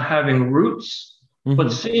maybe not having roots, but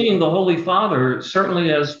seeing the Holy Father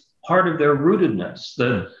certainly as part of their rootedness.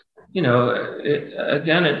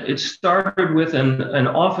 It started with, and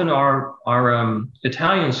often our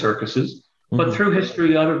Italian circuses, but through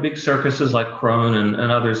history, other big circuses like Crone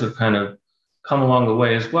and others have kind of come along the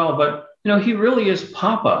way as well. But, he really is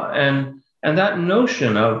Papa. And that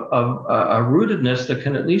notion of a rootedness that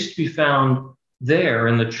can at least be found there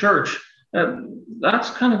in the church,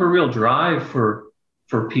 that's kind of a real drive for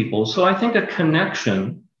people. So I think a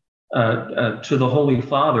connection to the Holy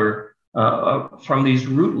Father from these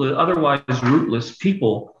otherwise rootless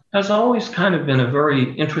people has always kind of been a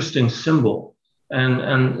very interesting symbol.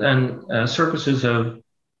 And circuses have,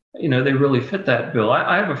 they really fit that bill.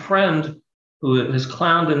 I have a friend who has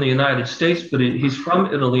clowned in the United States, but he's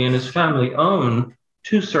from Italy, and his family owned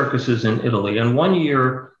 2 circuses in Italy. And one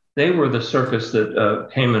year they were the circus that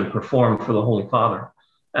came and performed for the Holy Father.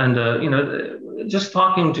 And, just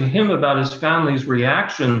talking to him about his family's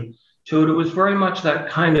reaction to it was very much that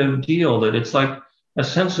kind of deal, that it's like a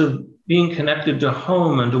sense of being connected to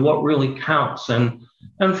home and to what really counts. And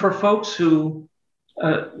for folks who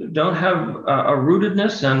don't have a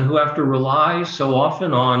rootedness and who have to rely so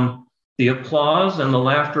often on the applause and the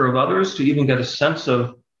laughter of others to even get a sense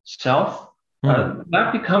of self, that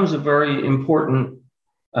becomes a very important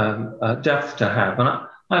depth to have. And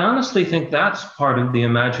I honestly think that's part of the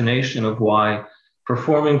imagination of why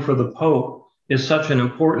performing for the Pope is such an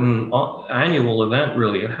important annual event,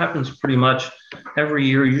 really. It happens pretty much every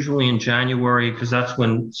year, usually in January, because that's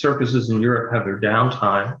when circuses in Europe have their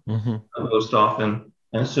downtime most often.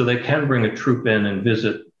 And so they can bring a troupe in and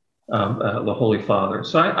visit the Holy Father.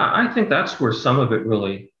 So I think that's where some of it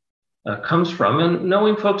really comes from. And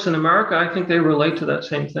knowing folks in America, I think they relate to that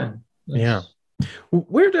same thing. Yeah.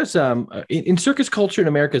 Where does in circus culture in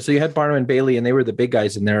America? So you had Barnum and Bailey, and they were the big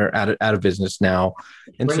guys, and they're out of business now.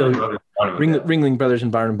 And Ringling Brothers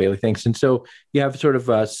and Barnum and Bailey, thanks. And so you have sort of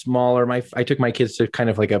a smaller. I took my kids to kind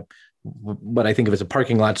of like what I think of as a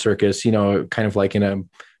parking lot circus. Kind of like in a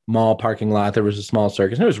mall parking lot. There was a small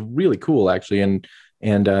circus, and it was really cool actually, and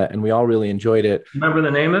we all really enjoyed it. Remember the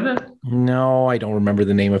name of it? No, I don't remember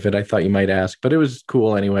the name of it. I thought you might ask, but it was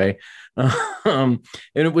cool anyway. And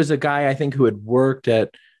it was a guy I think who had worked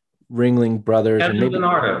at Ringling Brothers. Kevin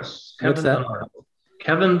DeNardos.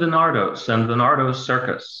 Kevin DeNardos and DeNardos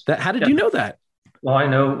Circus. How did you know that? Well, I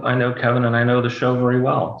know Kevin, and I know the show very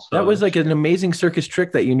well. So. That was like an amazing circus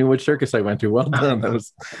trick that you knew which circus I went to. Well done. That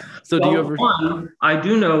was. So do you ever? I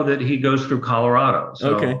do know that he goes through Colorado.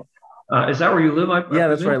 So. Okay. Is that where you live? Yeah,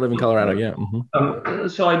 that's where I live in Colorado. Yeah. Mm-hmm.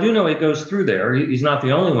 So I do know he goes through there. He's not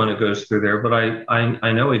the only one who goes through there, but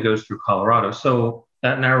I know he goes through Colorado. So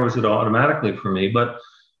that narrows it automatically for me. But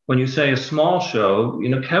when you say a small show,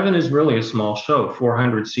 Kevin is really a small show.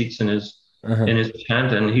 400 seats in his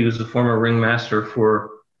tent, and he was a former ringmaster for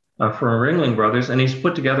Ringling Brothers, and he's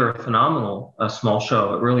put together a phenomenal small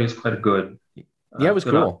show. It really is quite a good. Yeah, it was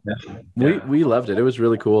cool. We loved it. It was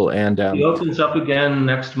really cool. And he opens up again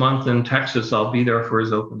next month in Texas. I'll be there for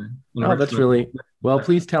his opening. That's really well.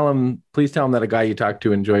 Please tell him that a guy you talked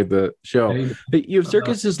to enjoyed the show. But you have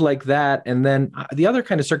circuses like that, and then the other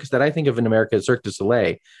kind of circus that I think of in America is Cirque du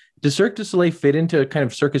Soleil. Does Cirque du Soleil fit into kind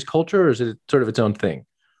of circus culture, or is it sort of its own thing?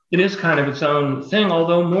 It is kind of its own thing,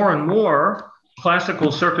 although more and more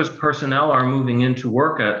classical circus personnel are moving into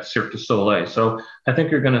work at Cirque du Soleil. So I think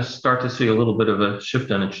you're going to start to see a little bit of a shift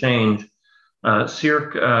and a change.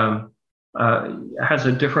 Cirque has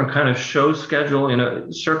a different kind of show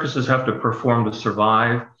schedule. Circuses have to perform to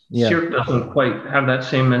survive. Yeah. Cirque doesn't quite have that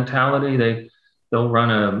same mentality. They'll run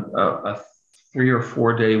a 3 or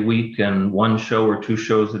 4 day week and 1 show or 2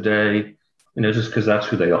 shows a day, just because that's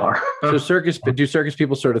who they are. So do circus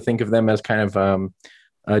people sort of think of them as kind of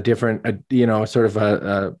a different, sort of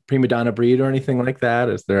a prima donna breed or anything like that?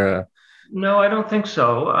 Is there a... No, I don't think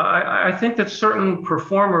so. I think that certain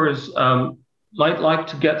performers might like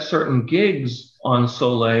to get certain gigs on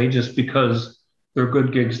Soleil just because they're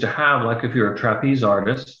good gigs to have. Like if you're a trapeze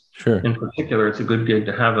artist, sure. In particular, it's a good gig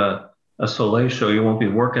to have a Soleil show. You won't be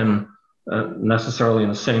working necessarily in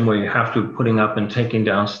the same way you have to, putting up and taking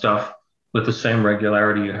down stuff with the same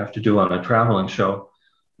regularity you have to do on a traveling show.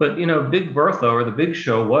 But, Big Bertha, or the big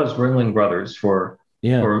show, was Ringling Brothers for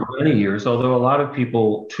Yeah. for many years, although a lot of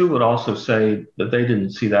people too would also say that they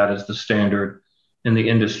didn't see that as the standard in the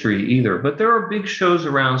industry either. But there are big shows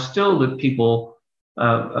around still that people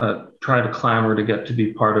try to clamor to get to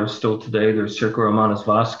be part of still today. There's Circo Hermanos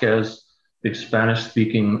Vasquez, big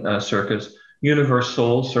Spanish-speaking circus.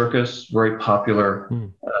 Universal Circus, very popular.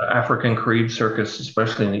 African Carib Circus,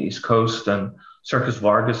 especially in the East Coast, and Circus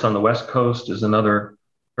Vargas on the West Coast is another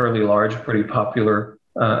fairly large, pretty popular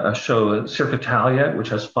show. Cirque Italia, which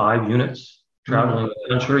has 5 units traveling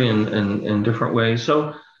the country in different ways.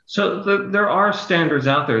 So there are standards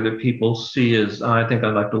out there that people see as, I think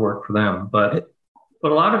I'd like to work for them. But a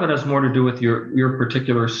lot of it has more to do with your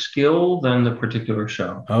particular skill than the particular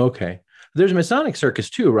show. Okay. There's Masonic Circus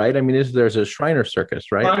too, right? I mean, there's a Shriner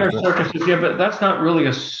Circus, right? Shriner circuses, yeah, but that's not really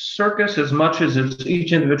a circus as much as it's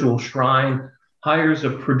each individual shrine hires a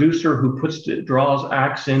producer who draws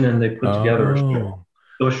acts in, and they put together a show.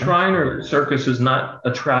 So a Shriner Circus is not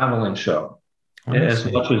a traveling show as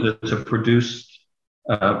much as it's a produced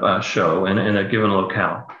show in a given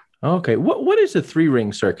locale. Okay. What is a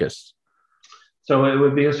 3-ring circus? So it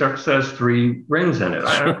would be a circus that has 3 rings in it.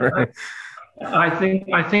 Sure. I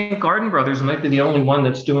think Garden Brothers might be the only one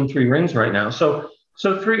that's doing 3 rings right now. So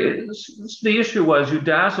the issue was you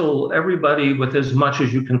dazzle everybody with as much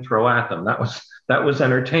as you can throw at them. That was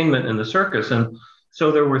entertainment in the circus. And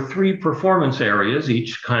so there were 3 performance areas,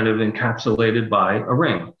 each kind of encapsulated by a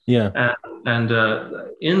ring. Yeah. And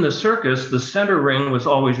in the circus, the center ring was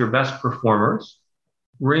always your best performers.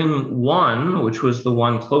 Ring 1, which was the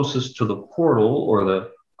one closest to the portal or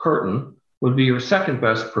the curtain, would be your second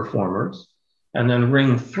best performers. And then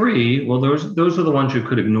ring 3, well, those are the ones you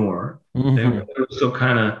could ignore. Mm-hmm. They were still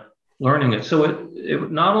kind of learning it. So it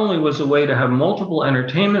not only was a way to have multiple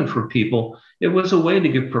entertainment for people, it was a way to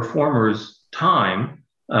give performers time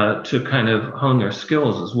to kind of hone their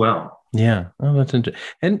skills as well. Yeah. Oh, that's interesting.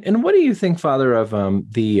 And what do you think, Father, of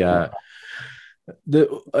a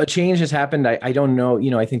change has happened. I don't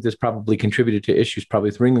know, I think this probably contributed to issues probably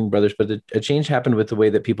with Ringling Brothers, but a change happened with the way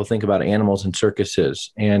that people think about animals and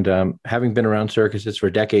circuses. And having been around circuses for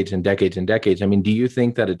decades and decades and decades, I mean, do you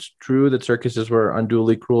think that it's true that circuses were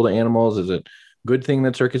unduly cruel to animals? Is it a good thing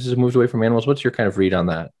that circuses moved away from animals? What's your kind of read on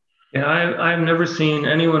that? Yeah, I've never seen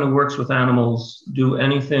anyone who works with animals do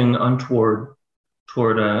anything untoward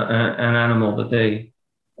toward an animal that they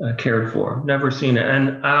cared for. Never seen it.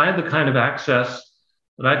 And I had the kind of access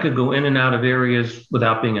that I could go in and out of areas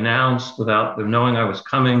without being announced, without them knowing I was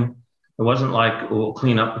coming. It wasn't like, we'll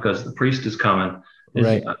clean up because the priest is coming.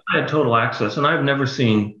 Right. I had total access, and I've never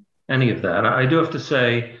seen any of that. I do have to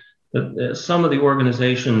say that some of the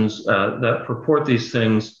organizations that purport these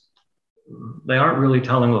things, they aren't really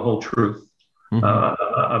telling the whole truth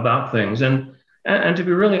about things. And to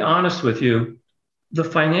be really honest with you, the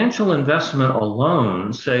financial investment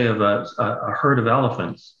alone, say of a herd of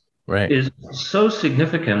elephants, right, is so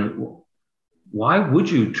significant. Why would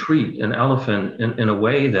you treat an elephant in a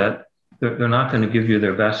way that they're not going to give you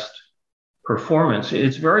their best performance?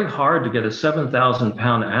 It's very hard to get a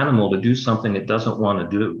 7,000-pound animal to do something it doesn't want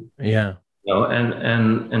to do. Yeah.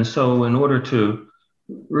 And so in order to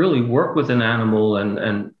really work with an animal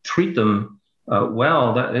and treat them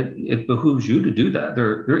well, that it behooves you to do that.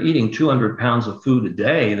 They're eating 200 pounds of food a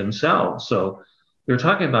day themselves. So they're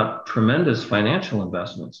talking about tremendous financial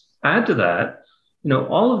investments. Add to that,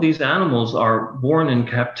 all of these animals are born in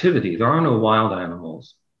captivity. There are no wild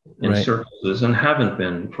animals in circuses and haven't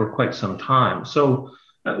been for quite some time. So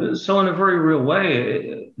in a very real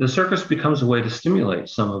way, the circus becomes a way to stimulate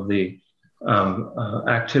some of the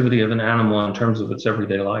activity of an animal in terms of its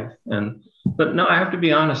everyday life. But no, I have to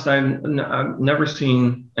be honest, I've never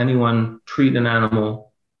seen anyone treat an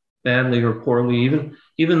animal badly or poorly.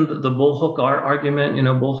 Even the bull hook argument,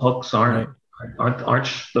 bull hooks aren't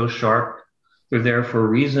so sharp. They're there for a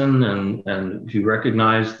reason. And if you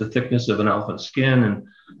recognize the thickness of an elephant's skin and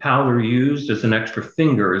how they're used as an extra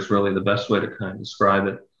finger is really the best way to kind of describe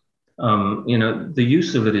it. The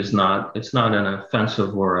use of it it's not an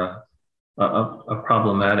offensive or a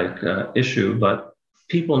problematic issue, but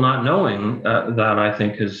people not knowing that, I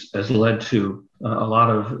think, has led to a lot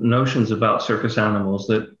of notions about circus animals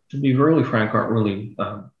that, to be really frank, aren't really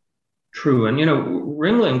true. And,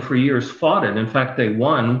 Ringling for years fought it. In fact, they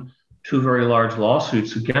won 2 very large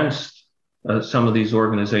lawsuits against some of these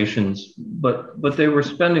organizations, but they were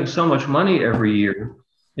spending so much money every year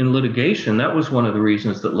in litigation. That was one of the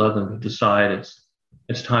reasons that led them to decide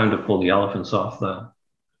it's time to pull the elephants off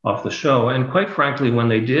the show. And quite frankly, when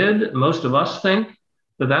they did, most of us think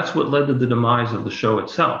that that's what led to the demise of the show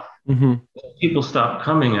itself. Mm-hmm. People stopped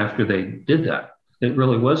coming after they did that. It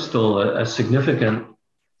really was still a significant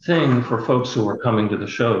thing for folks who are coming to the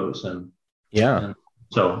shows. And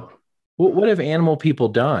so what have animal people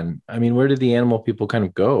done? I mean, where did the animal people kind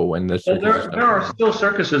of go when the circus? There are still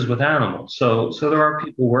circuses with animals. So there are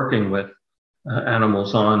people working with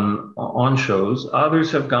animals on shows.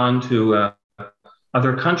 Others have gone to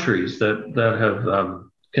other countries that have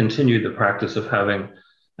continued the practice of having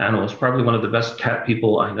animals. Probably one of the best cat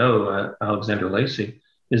people I know, Alexander Lacey,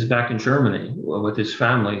 is back in Germany with his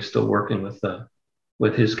family, still working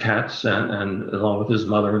with his cats and along with his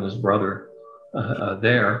mother and his brother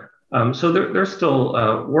there. So they're still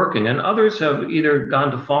working, and others have either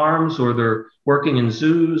gone to farms or they're working in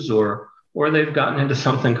zoos or they've gotten into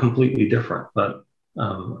something completely different. But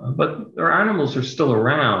their animals are still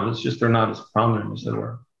around. It's just they're not as prominent as they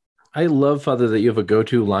were. I love, Father, that you have a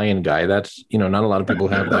go-to lion guy. That's, not a lot of people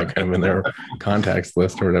have that kind of in their contacts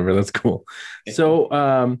list or whatever. That's cool. So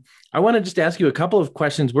I want to just ask you a couple of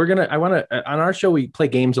questions. On our show, we play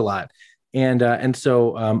games a lot. And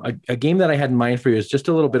so a game that I had in mind for you is just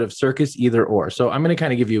a little bit of circus either or. So I'm going to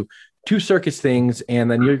kind of give you two circus things, and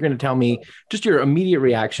then you're going to tell me just your immediate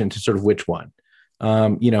reaction to sort of which one.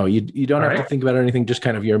 You don't have to think about anything, just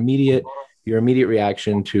kind of your immediate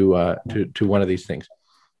reaction to one of these things.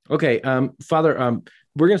 Okay, Father,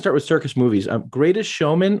 we're going to start with circus movies. Greatest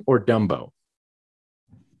Showman or Dumbo?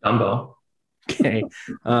 Dumbo. Okay.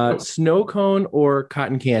 Snow cone or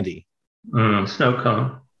cotton candy? Snow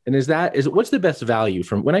cone. And what's the best value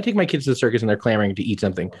from when I take my kids to the circus and they're clamoring to eat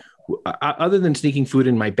something, other than sneaking food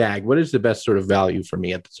in my bag? What is the best sort of value for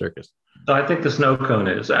me at the circus? So I think the snow cone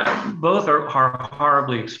is. Both are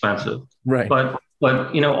horribly expensive, right? But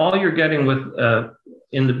all you're getting with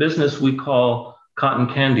in the business we call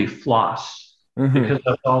cotton candy floss, because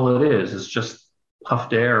that's all it is. It's just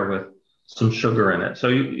puffed air with some sugar in it. So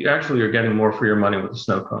you actually are getting more for your money with the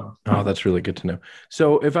snow cone. Oh, that's really good to know.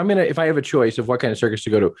 So if I have a choice of what kind of circus to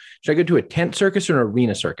go to, should I go to a tent circus or an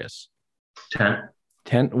arena circus? Tent.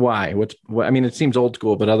 Why? It seems old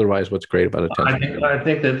school, but otherwise, what's great about a tent? I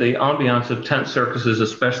think that the ambiance of tent circuses,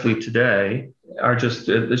 especially today,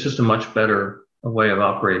 it's just a much better way of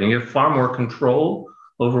operating. You have far more control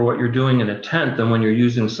over what you're doing in a tent than when you're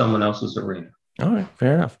using someone else's arena. All right,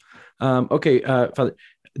 fair enough. Okay, Father,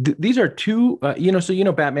 these are two,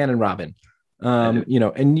 Batman and Robin,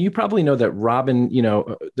 and you probably know that Robin,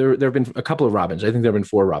 there have been a couple of Robins. I think there have been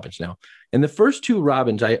 4 Robins now. And the first 2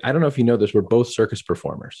 Robins, I don't know if you know this, were both circus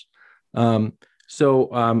performers.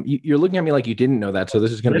 So you're looking at me like you didn't know that. So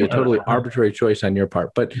this is going to be a totally arbitrary choice on your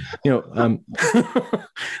part. But, the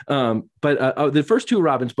first 2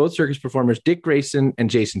 Robins, both circus performers, Dick Grayson and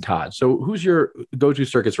Jason Todd. So who's your go-to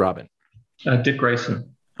circus Robin? Dick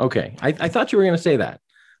Grayson. Okay. I thought you were going to say that.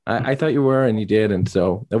 I thought you were, and you did. And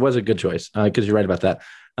so that was a good choice because you're right about that.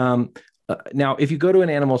 Now, if you go to an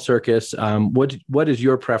animal circus, what is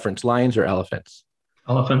your preference, lions or elephants?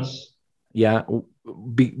 Elephants. Yeah,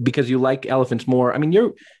 because you like elephants more. I mean,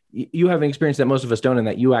 you have an experience that most of us don't, in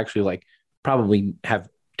that you actually probably have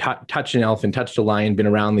touched an elephant, touched a lion, been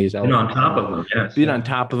around these elephants. Been on top of them, yes. Been on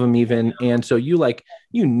top of them even. And so you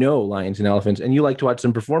lions and elephants, and you like to watch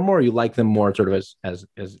them perform more, or you like them more sort of as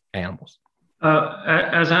animals?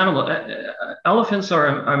 As animals, elephants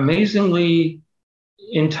are amazingly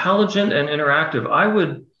intelligent and interactive. I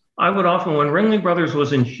would often, when Ringling Brothers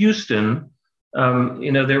was in Houston, they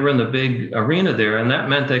were in the big arena there, and that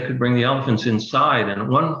meant they could bring the elephants inside. And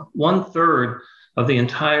one third of the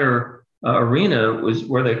entire arena was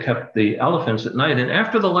where they kept the elephants at night. And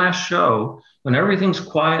after the last show, when everything's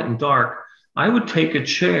quiet and dark, I would take a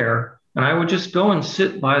chair and I would just go and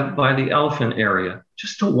sit by the elephant area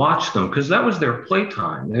just to watch them, because that was their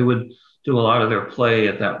playtime. They would do a lot of their play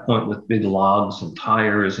at that point with big logs and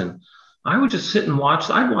tires. And I would just sit and watch.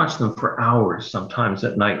 I'd watch them for hours sometimes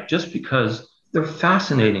at night, just because they're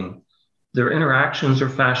fascinating. Their interactions are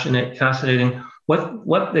fascinating.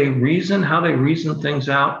 What they reason, how they reason things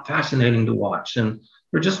out, fascinating to watch. And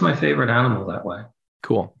they're just my favorite animal that way.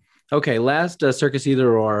 Cool. Okay, last circus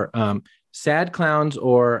either or. Sad clowns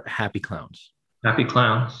or happy clowns? Happy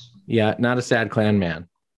clowns. Yeah, not a sad clown man.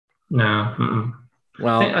 No. Mm-mm.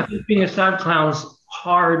 Well, I think being a sad clown's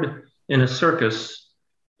hard in a circus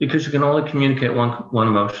because you can only communicate one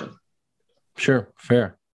emotion. Sure,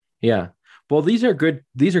 fair. Yeah. Well, these are good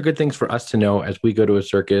things for us to know as we go to a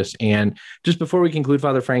circus. And just before we conclude,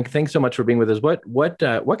 Father Frank, thanks so much for being with us. What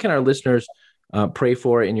can our listeners pray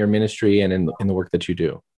for in your ministry and in the work that you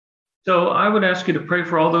do? So I would ask you to pray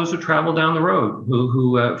for all those who travel down the road,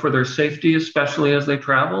 who for their safety, especially as they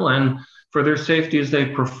travel, and for their safety as they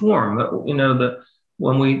perform.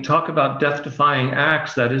 When we talk about death-defying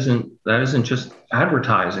acts, that isn't just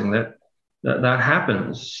advertising. that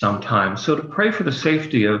happens sometimes. So to pray for the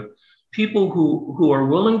safety of people who are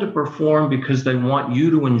willing to perform because they want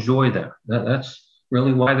you to enjoy them. That's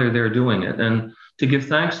really why they're there doing it. And to give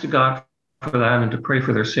thanks to God for that and to pray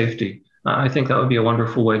for their safety. I think that would be a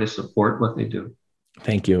wonderful way to support what they do.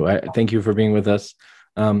 Thank you. Thank you for being with us.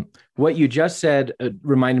 What you just said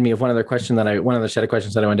reminded me of one other set of questions that I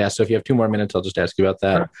wanted to ask. So if you have 2 more minutes, I'll just ask you about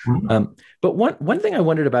that. But one thing I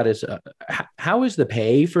wondered about is how is the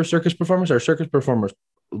pay for circus performers? Are circus performers,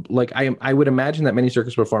 like I would imagine that many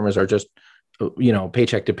circus performers are just,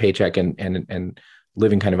 paycheck to paycheck and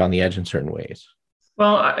living kind of on the edge in certain ways.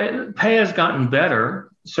 Well, pay has gotten better,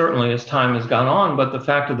 certainly as time has gone on. But the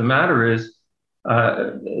fact of the matter is,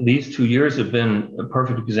 these 2 years have been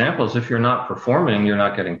perfect examples. If you're not performing, you're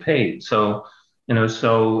not getting paid. So,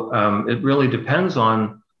 it really depends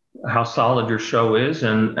on how solid your show is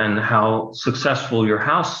and how successful your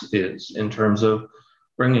house is in terms of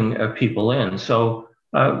bringing people in. So,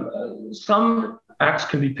 some acts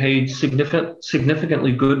can be paid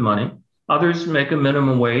significantly good money. Others make a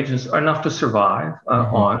minimum wage enough to survive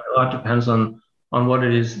on. A lot depends on what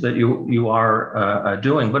it is that you are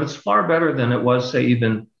doing. But it's far better than it was, say,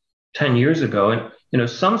 even 10 years ago. And,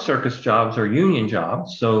 some circus jobs are union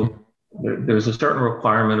jobs. So there's a certain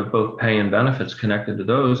requirement of both pay and benefits connected to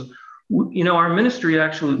those. Our ministry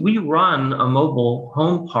we run a mobile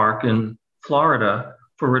home park in Florida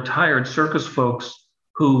for retired circus folks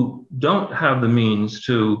who don't have the means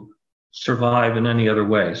to survive in any other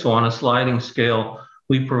way. So on a sliding scale,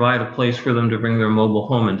 we provide a place for them to bring their mobile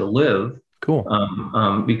home and to live. Cool.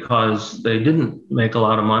 Because they didn't make a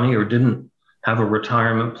lot of money or didn't have a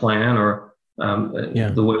retirement plan or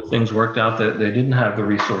the way things worked out, that they didn't have the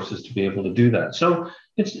resources to be able to do that. So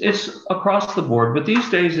it's across the board, but these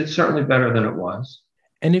days it's certainly better than it was.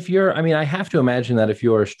 And if I have to imagine that if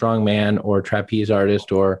you're a strongman or trapeze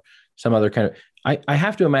artist or some other kind of, I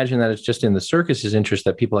have to imagine that it's just in the circus's interest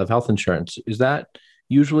that people have health insurance. Is that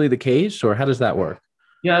usually the case, or how does that work?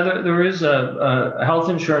 Yeah, there is a health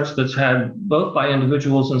insurance that's had both by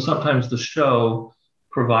individuals, and sometimes the show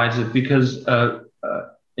provides it, because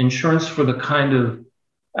insurance for the kind of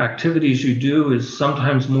activities you do is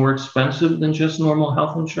sometimes more expensive than just normal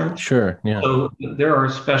health insurance. Sure, yeah. So there are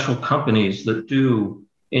special companies that do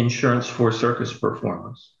insurance for circus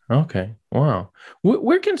performers. Okay, wow.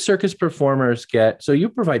 Where can circus performers get? So you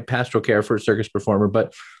provide pastoral care for a circus performer,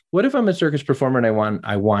 but what if I'm a circus performer and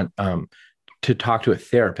I want to talk to a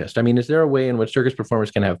therapist? I mean, is there a way in which circus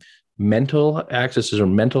performers can have mental access or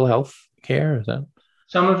mental health care? Is that?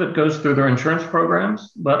 Some of it goes through their insurance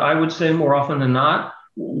programs, but I would say more often than not,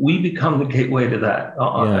 we become the gateway to that.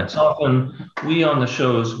 It's often we on the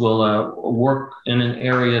shows will work in an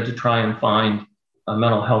area to try and find a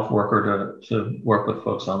mental health worker to work with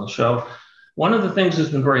folks on the show. One of the things that's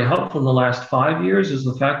been very helpful in the last 5 years is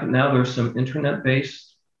the fact that now there's some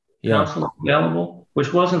internet-based counseling available,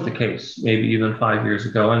 which wasn't the case maybe even 5 years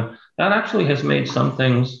ago. And that actually has made some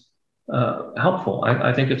things helpful.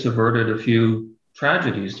 I think it's averted a few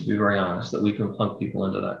tragedies, to be very honest, that we can plunk people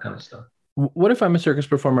into that kind of stuff. What if I'm a circus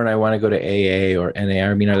performer and I want to go to AA or NA?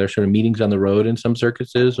 I mean, are there sort of meetings on the road in some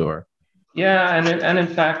circuses, or? Yeah, and in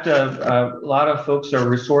fact, a lot of folks are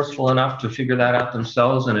resourceful enough to figure that out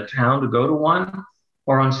themselves in a town to go to one.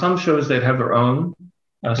 Or on some shows, they'd have their own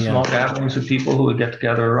small gatherings of people who would get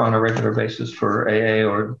together on a regular basis for AA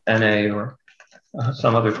or NA or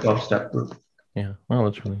some other 12-step group. Yeah, well,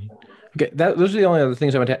 that's really neat. Okay, those are the only other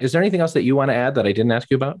things I want to add. Is there anything else that you want to add that I didn't ask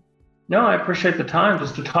you about? No, I appreciate the time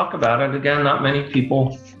just to talk about it. Again, not many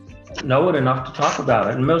people know it enough to talk about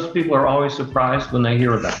it. And most people are always surprised when they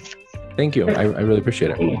hear about it. Thank you. I really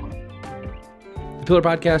appreciate it. The Pillar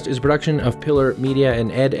Podcast is a production of Pillar Media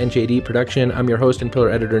and Ed and JD Production. I'm your host and Pillar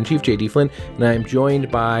Editor-in-Chief, JD Flynn, and I'm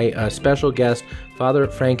joined by a special guest, Father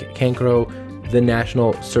Frank Cancro, the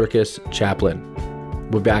National Circus Chaplain.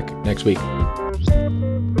 We'll be back next week.